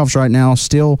the playoffs right now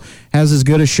still has as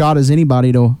good a shot as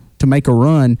anybody to make a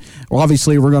run. Well,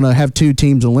 obviously, we're going to have 2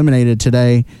 teams eliminated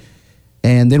today,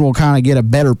 and then we'll kind of get a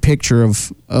better picture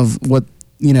of what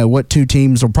 2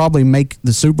 teams will probably make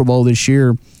the Super Bowl this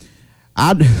year.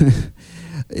 I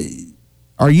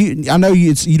know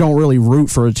you don't really root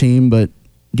for a team, but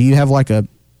do you have like a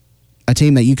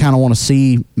team that you kind of want to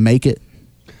see make it?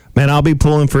 Man, I'll be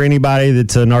pulling for anybody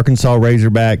that's an Arkansas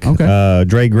Razorback. Okay.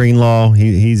 Dre Greenlaw,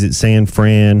 he's at San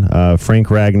Fran. Frank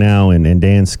Ragnow and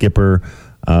Dan Skipper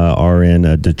are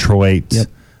in Detroit. Yep.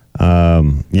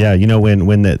 When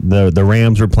the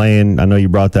Rams were playing, I know you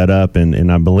brought that up,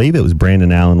 and I believe it was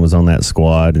Brandon Allen was on that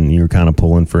squad, and you were kind of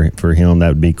pulling for him. That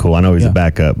would be cool. I know he's a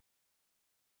backup.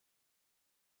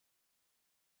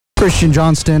 Christian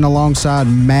Johnston alongside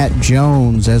Matt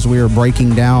Jones as we are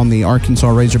breaking down the Arkansas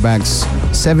Razorbacks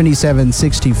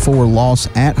 77-64 loss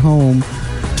at home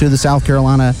to the South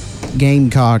Carolina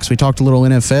Gamecocks. We talked a little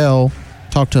NFL,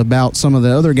 talked about some of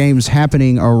the other games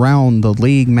happening around the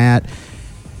league, Matt.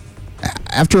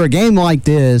 After a game like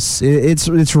this,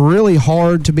 it's really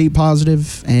hard to be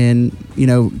positive, and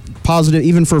positive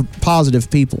even for positive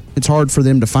people. It's hard for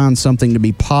them to find something to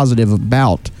be positive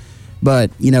about.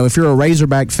 But, if you're a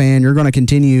Razorback fan, you're going to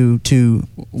continue to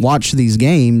watch these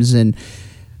games, and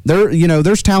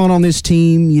there's talent on this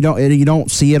team. You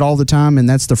don't see it all the time, and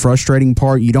that's the frustrating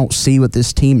part. You don't see what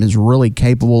this team is really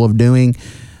capable of doing.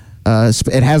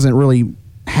 It hasn't really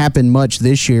happened much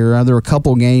this year. There were a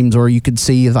couple games where you could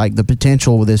see like the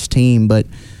potential with this team, but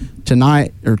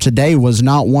today was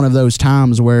not one of those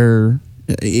times where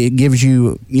it gives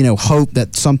you, hope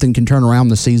that something can turn around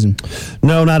the season.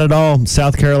 No, not at all.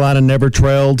 South Carolina never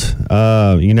trailed.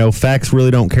 Facts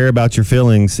really don't care about your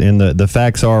feelings, and the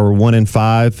facts are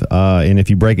 1-5, and if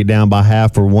you break it down by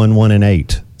half, we're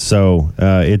 1-8. So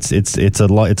it's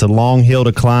a long hill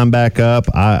to climb back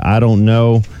up. I don't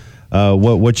know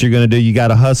what you're going to do. You got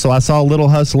to hustle. I saw a little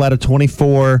hustle out of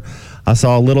 24. I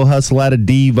saw a little hustle out of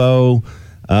Devo.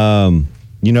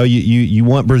 You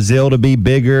want Brazile to be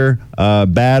bigger,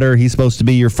 badder. He's supposed to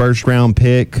be your first-round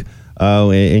pick,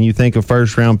 and you think of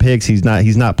first-round picks. He's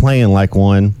not playing like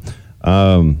one.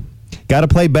 Got to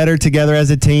play better together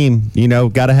as a team.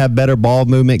 Got to have better ball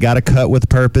movement. Got to cut with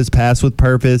purpose, pass with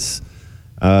purpose.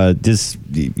 Got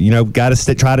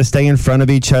to try to stay in front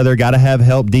of each other. Got to have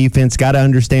help defense. Got to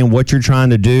understand what you're trying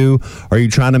to do. Are you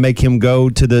trying to make him go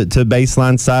to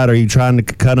baseline side? Are you trying to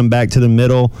cut him back to the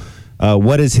middle?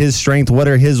 What is his strength? What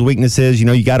are his weaknesses?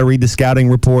 You got to read the scouting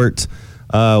reports.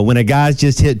 When a guy's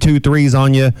just hit 2 threes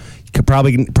on you, you could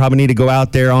probably need to go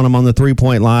out there on him on the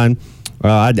 3-point line.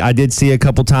 I did see a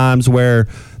couple times where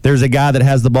there's a guy that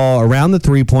has the ball around the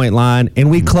 3-point line,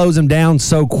 and we close him down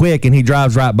so quick, and he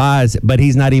drives right by us, but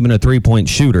he's not even a 3-point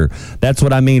shooter. That's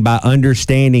what I mean by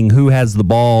understanding who has the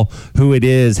ball, who it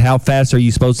is, how fast are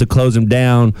you supposed to close him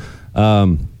down.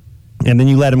 And then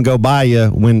you let him go by you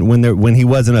when he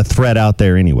wasn't a threat out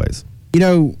there anyways.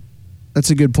 That's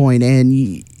a good point. And,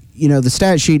 the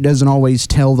stat sheet doesn't always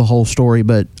tell the whole story,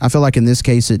 but I feel like in this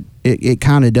case it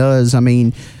kind of does. I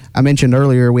mean, I mentioned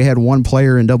earlier we had one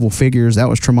player in double figures. That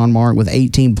was Tremont Martin with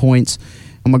 18 points.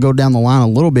 I'm going to go down the line a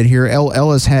little bit here.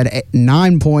 Ellis had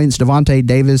 9 points. Devontae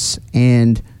Davis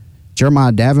and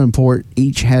Jeremiah Davenport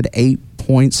each had 8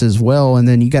 points as well, and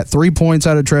then you got 3 points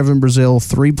out of Trevin Brazile,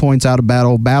 3 points out of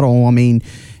Battle. I mean,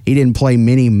 he didn't play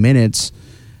many minutes,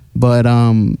 but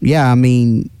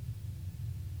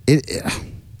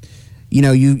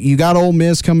you got Ole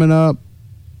Miss coming up,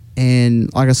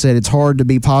 and like I said, it's hard to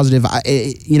be positive.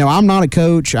 I'm not a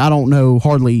coach. I don't know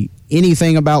hardly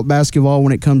anything about basketball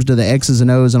when it comes to the X's and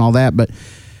O's and all that, but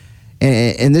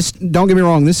and this, don't get me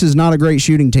wrong, this is not a great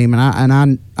shooting team,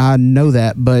 and I know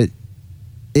that, but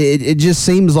it just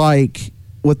seems like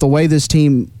with the way this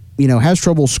team, has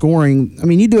trouble scoring. I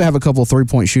mean, you do have a couple of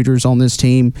 3-point shooters on this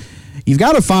team. You've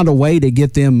got to find a way to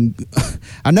get them.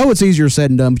 I know it's easier said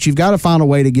than done, but you've got to find a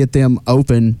way to get them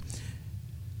open,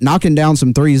 knocking down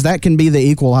some threes. That can be the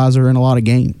equalizer in a lot of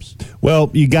games. Well,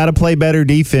 you got to play better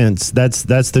defense. That's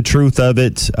the truth of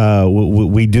it.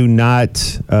 We do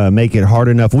not make it hard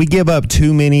enough. We give up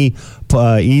too many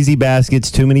easy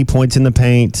baskets, too many points in the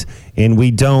paint, and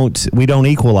we don't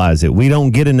equalize it. We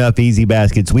don't get enough easy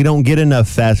baskets. We don't get enough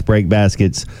fast break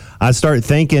baskets. I start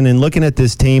thinking and looking at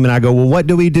this team, and I go, well, what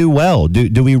do we do well?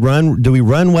 Do we run? Do we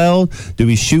run well? Do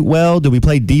we shoot well? Do we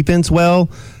play defense well?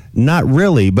 Not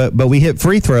really, but we hit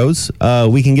free throws.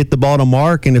 We can get the ball to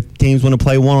Mark, and if teams want to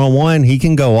play one-on-one, he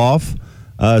can go off.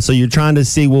 So you're trying to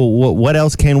see, well, what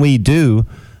else can we do?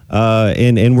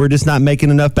 And we're just not making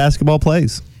enough basketball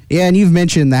plays. Yeah, and you've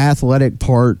mentioned the athletic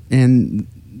part, and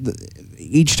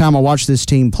each time I watch this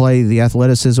team play, the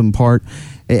athleticism part,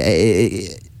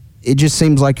 it just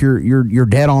seems like you're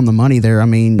dead on the money there. I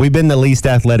mean, we've been the least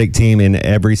athletic team in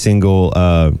every single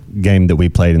game that we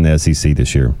played in the SEC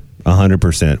this year.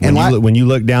 100%. When you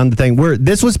look down the thing,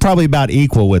 this was probably about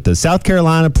equal with us. South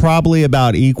Carolina probably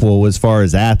about equal as far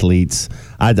as athletes.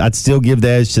 I'd still give the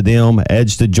edge to them,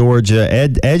 edge to Georgia,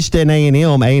 edge to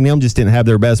A&M. A&M just didn't have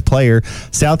their best player.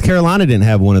 South Carolina didn't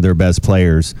have one of their best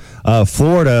players.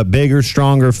 Florida, bigger,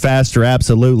 stronger, faster,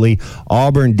 absolutely.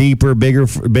 Auburn, deeper,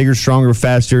 bigger, stronger,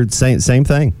 faster. Same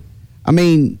thing. I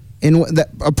mean,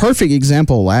 a perfect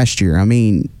example last year. I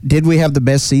mean, did we have the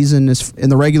best season in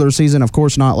the regular season? Of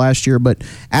course not last year, but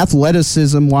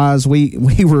athleticism-wise, we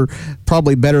were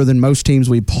probably better than most teams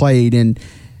we played, and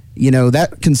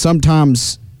that can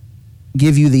sometimes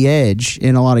give you the edge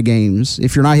in a lot of games.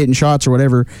 If you're not hitting shots or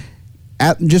whatever,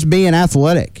 just being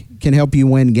athletic can help you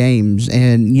win games.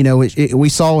 And, we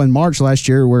saw in March last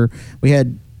year where we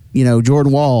had,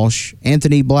 Jordan Walsh,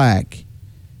 Anthony Black,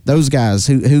 those guys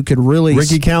who could really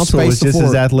Ricky Council was just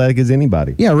as athletic as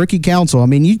anybody. Yeah, Ricky Council. I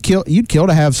mean, you'd kill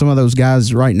to have some of those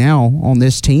guys right now on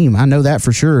this team. I know that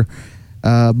for sure.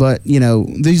 But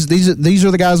these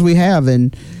are the guys we have,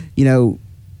 and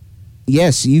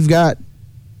yes, you've got.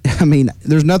 I mean,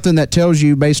 there's nothing that tells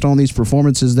you based on these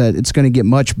performances that it's going to get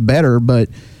much better. But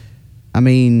I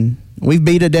mean, we've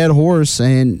beat a dead horse,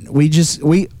 and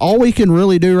all we can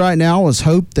really do right now is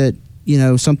hope that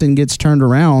something gets turned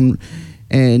around.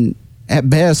 And at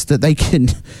best that they can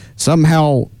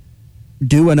somehow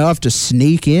do enough to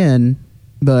sneak in.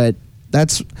 But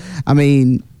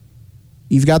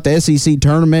you've got the SEC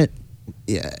tournament.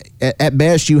 At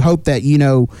best, you hope that,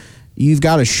 you've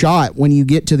got a shot when you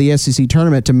get to the SEC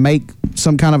tournament to make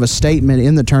some kind of a statement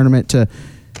in the tournament to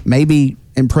maybe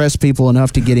impress people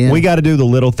enough to get in. We got to do the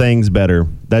little things better.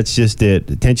 That's just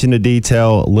it. Attention to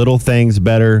detail, little things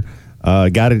better.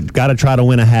 Got to try to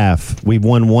win a half. We've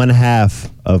won one half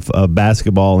of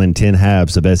basketball in 10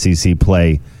 halves of SEC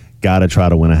play. Got to try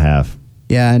to win a half.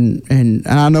 Yeah, and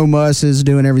I know Muss is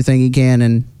doing everything he can,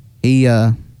 and he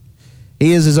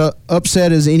is as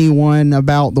upset as anyone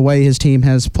about the way his team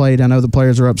has played. I know the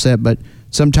players are upset, but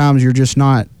sometimes you're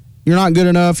not good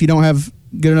enough. You don't have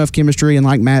good enough chemistry, and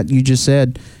like Matt, you just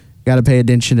said, got to pay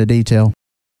attention to detail.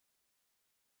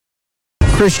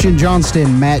 Christian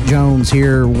Johnston, Matt Jones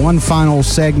here. One final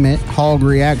segment, Hog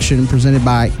Reaction, presented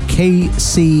by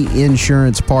KC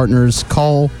Insurance Partners.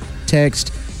 Call,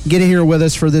 text, get in here with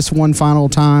us for this one final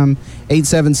time,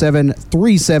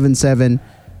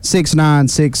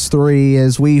 877-377-6963,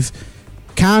 as we've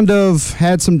kind of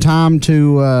had some time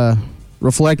to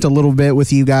reflect a little bit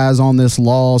with you guys on this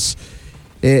loss.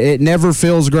 It never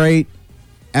feels great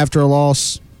after a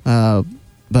loss, but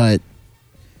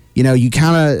you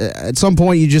kind of, at some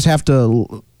point, you just have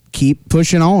to keep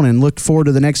pushing on and look forward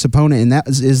to the next opponent, and that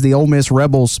is the Ole Miss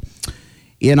Rebels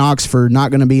in Oxford. Not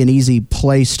going to be an easy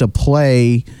place to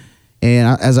play,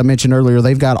 and as I mentioned earlier,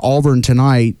 they've got Auburn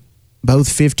tonight, both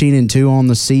 15-2 on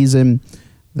the season.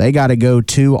 They got to go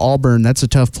to Auburn. That's a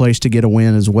tough place to get a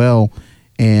win as well,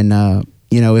 and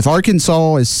if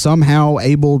Arkansas is somehow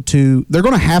able to, they're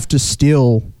going to have to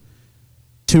steal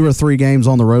 2 or 3 games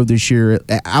on the road this year,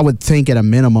 I would think, at a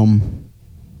minimum,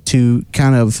 to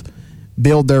kind of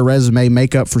build their resume,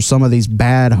 make up for some of these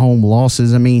bad home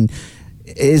losses. I mean,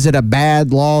 is it a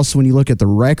bad loss when you look at the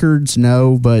records?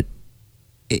 No, but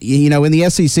in the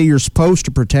SEC, you're supposed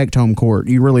to protect home court.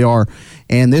 You really are.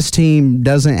 And this team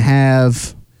doesn't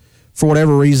have, for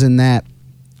whatever reason, that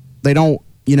they don't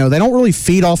really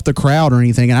feed off the crowd or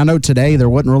anything. And I know today there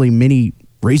wasn't really many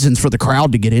reasons for the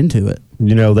crowd to get into it.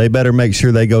 They better make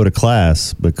sure they go to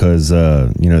class because,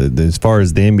 as far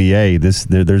as the NBA,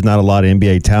 there's not a lot of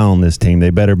NBA talent on this team.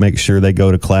 They better make sure they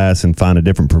go to class and find a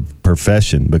different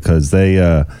profession because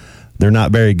they're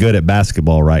not very good at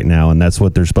basketball right now, and that's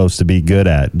what they're supposed to be good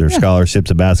at. Their scholarship's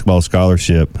a basketball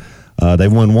scholarship. They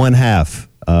won one half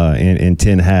in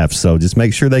 10 halves, so just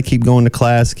make sure they keep going to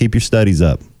class, keep your studies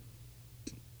up.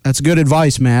 That's good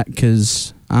advice, Matt,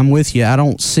 because I'm with you. I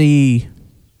don't see –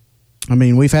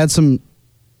 we've had some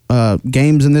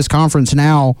games in this conference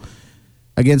now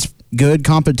against good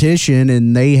competition,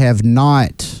 and they have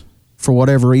not, for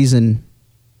whatever reason,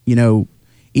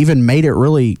 even made it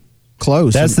really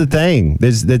close. That's the thing.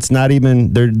 That's not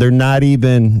even. They're not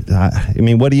even. I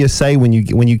mean, what do you say when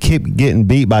you keep getting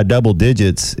beat by double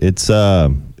digits? It's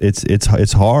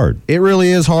hard. It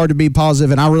really is hard to be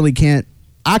positive, and I really can't.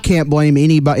 I can't blame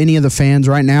any of the fans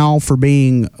right now for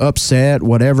being upset.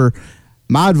 Whatever.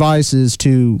 My advice is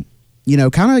to,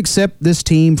 kind of accept this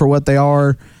team for what they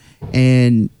are,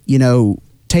 and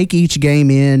take each game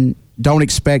in. Don't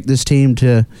expect this team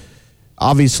to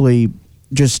obviously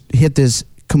just hit this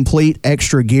complete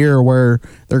extra gear where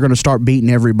they're going to start beating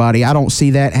everybody. I don't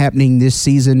see that happening this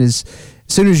season. As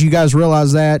soon as you guys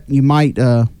realize that, you might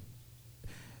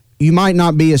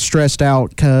not be as stressed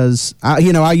out, because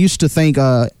I used to think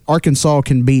Arkansas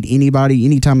can beat anybody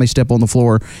anytime they step on the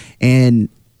floor, and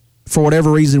for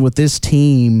whatever reason with this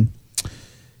team,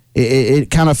 it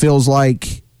kind of feels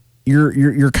like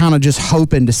you're kind of just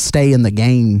hoping to stay in the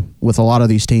game with a lot of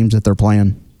these teams that they're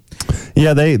playing.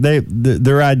 Yeah,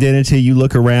 their identity. You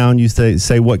look around, you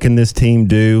say, what can this team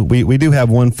do? We do have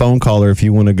one phone caller if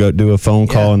you want to go do a phone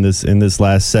call in this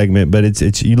last segment. But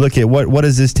it's you look at what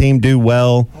does this team do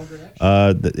well?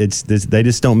 They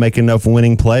just don't make enough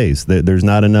winning plays. There's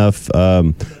not enough. I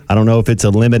don't know if it's a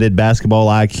limited basketball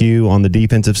IQ on the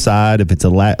defensive side, if it's a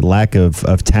lack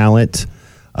of talent.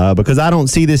 Because I don't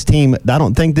see this team. I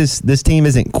don't think this team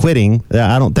isn't quitting.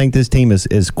 I don't think this team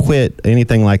is quit,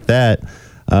 anything like that.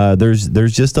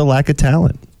 There's just a lack of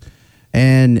talent.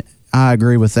 And I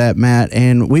agree with that, Matt.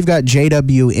 And we've got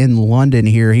JW in London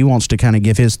here. He wants to kind of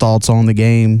give his thoughts on the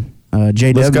game.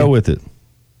 JW. Let's go with it.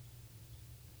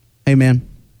 Hey, man.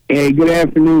 Hey, good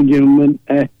afternoon, gentlemen.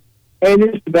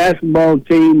 This basketball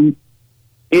team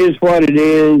is what it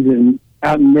is, and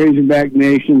out in Razorback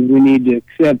Nations, we need to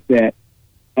accept that.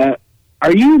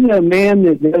 Are you the man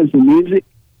that does the music?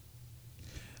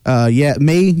 Yeah,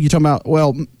 me? You talking about?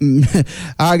 Well,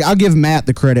 I'll give Matt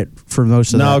the credit for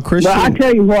most of that. No, Christian. But I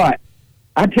tell you what.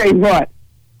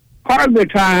 Part of the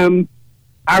time,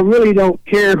 I really don't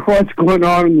care what's going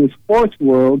on in the sports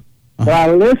world, but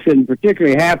I listen,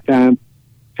 particularly halftime,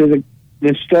 to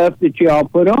the stuff that y'all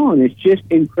put on. It's just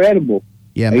incredible.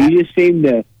 Yeah, you just seem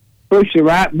to push the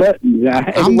right buttons.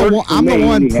 I'm the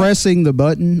one pressing the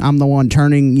button. I'm the one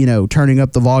turning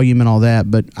up the volume and all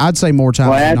that. But I'd say more time.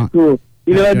 Well, that's cool.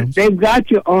 They've got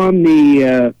you on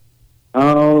the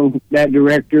that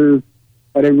director,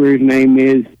 whatever his name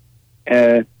is,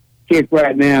 kick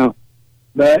right now.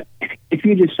 But if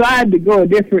you decide to go a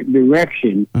different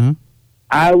direction,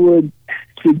 I would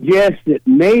suggest that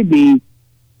maybe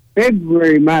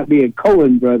February might be a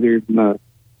Coen Brothers month.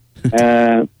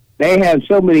 They have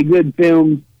so many good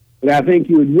films that I think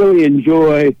you would really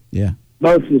enjoy. Yeah.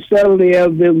 Both the subtlety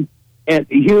of them and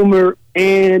the humor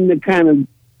and the kind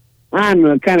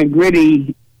of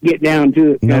gritty, get down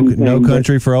to it. No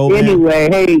Country for Old Men. Anyway,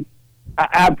 hey,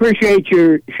 I appreciate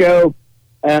your show.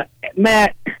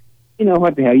 Matt, you know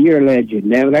what the hell, you're a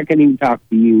legend. Damn it, I can't even talk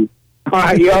to you. All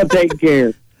right, y'all take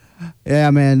care.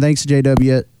 Yeah, man. Thanks,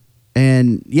 JW.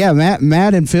 And yeah,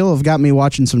 Matt and Phil have got me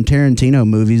watching some Tarantino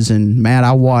movies. And Matt,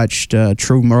 I watched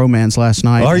True Romance last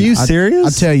night. Are you serious?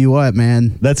 I tell you what,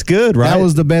 man, that's good, right? That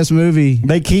was the best movie.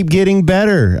 They keep getting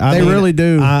better. They really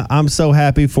do. I'm so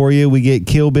happy for you. We get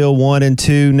Kill Bill 1 and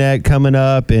 2 next coming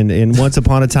up, and Once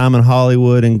Upon a Time in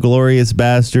Hollywood, and Glorious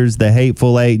Bastards, The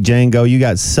Hateful Eight, Django. You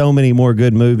got so many more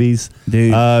good movies,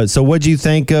 dude. So what'd you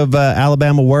think of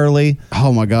Alabama Whirly?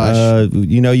 Oh my gosh.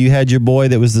 You had your boy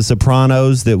that was The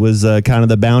Sopranos, that was kind of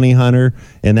the bounty hunter,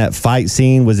 and that fight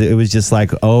scene was just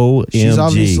like, OMG. She's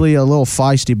obviously a little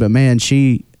feisty, but man,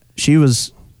 she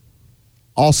was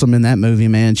awesome in that movie,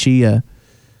 man. She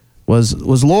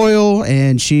was loyal,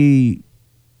 and she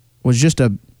was just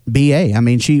a BA. I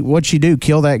mean, what'd she do?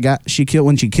 Kill that guy?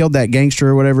 When she killed that gangster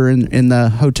or whatever in the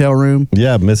hotel room.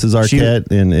 Yeah, Mrs.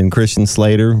 Arquette and Christian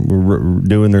Slater were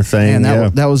doing their thing.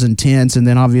 And that was intense. And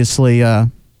then obviously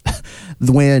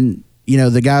when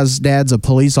the guy's dad's a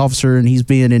police officer, and he's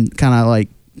being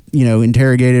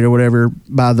interrogated or whatever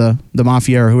by the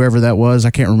mafia or whoever that was.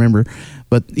 I can't remember.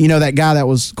 But, that guy that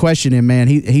was questioning him, man,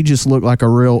 he just looked like a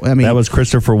real, that was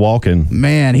Christopher Walken.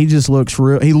 Man, he just looks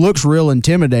real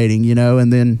intimidating,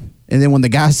 and then when the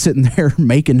guy's sitting there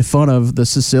making fun of the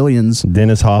Sicilians.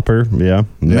 Dennis Hopper, yeah.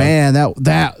 Man,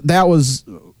 that was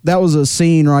a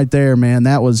scene right there, man.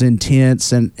 That was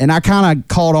intense. And I kind of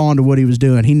caught on to what he was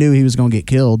doing. He knew he was going to get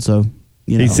killed, so...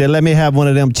 He said, let me have one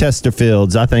of them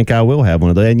Chesterfields. I think I will have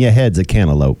one of those. And your head's a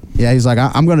cantaloupe. Yeah, he's like,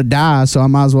 I'm going to die, so I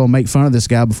might as well make fun of this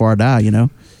guy before I die,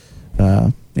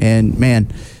 And, man,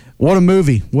 what a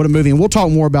movie. What a movie. And we'll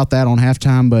talk more about that on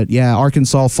halftime. But, yeah,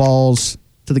 Arkansas falls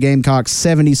to the Gamecocks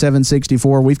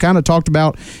 77-64. We've kind of talked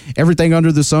about everything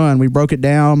under the sun. We broke it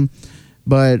down,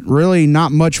 but really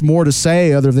not much more to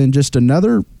say other than just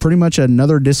pretty much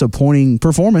another disappointing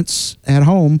performance at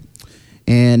home.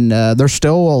 And there's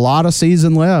still a lot of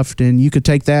season left, and you could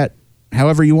take that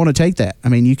however you want to take that. I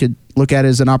mean, you could look at it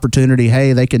as an opportunity.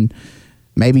 Hey, they can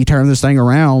maybe turn this thing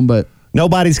around, but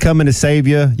nobody's coming to save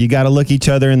you. You got to look each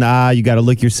other in the eye. You got to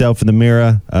look yourself in the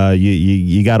mirror.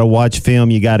 You got to watch film.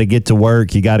 You got to get to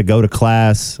work. You got to go to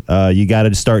class. You got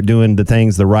to start doing the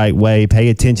things the right way. Pay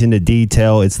attention to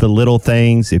detail. It's the little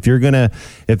things. If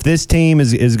this team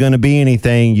is gonna be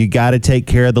anything, you got to take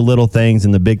care of the little things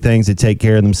and the big things that take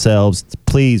care of themselves.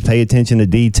 Please pay attention to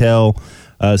detail.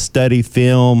 Study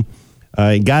film.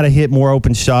 Got to hit more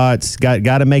open shots. Got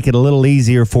to make it a little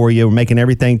easier for you. We're making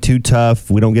everything too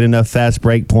tough. We don't get enough fast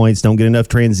break points. Don't get enough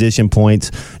transition points.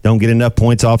 Don't get enough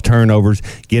points off turnovers.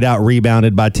 Get out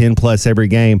rebounded by 10 plus every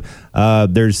game.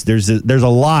 There's a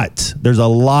lot. There's a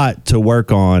lot to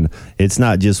work on. It's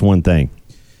not just one thing.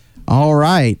 All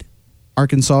right.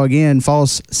 Arkansas again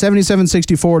falls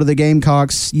 77-64 to the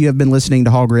Gamecocks. You have been listening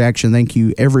to Hog Reaction. Thank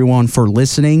you everyone for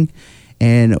listening.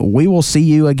 And we will see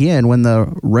you again when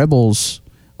the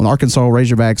Arkansas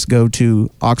Razorbacks go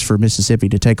to Oxford, Mississippi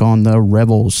to take on the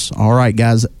Rebels. All right,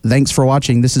 guys. Thanks for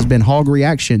watching. This has been Hog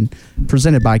Reaction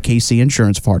presented by KC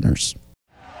Insurance Partners.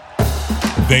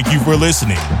 Thank you for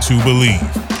listening to Believe.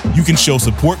 You can show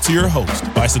support to your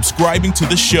host by subscribing to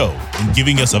the show and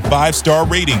giving us a 5-star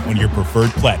rating on your preferred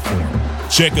platform.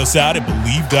 Check us out at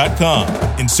Believe.com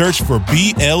and search for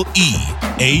BLEAV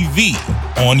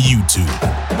on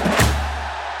YouTube.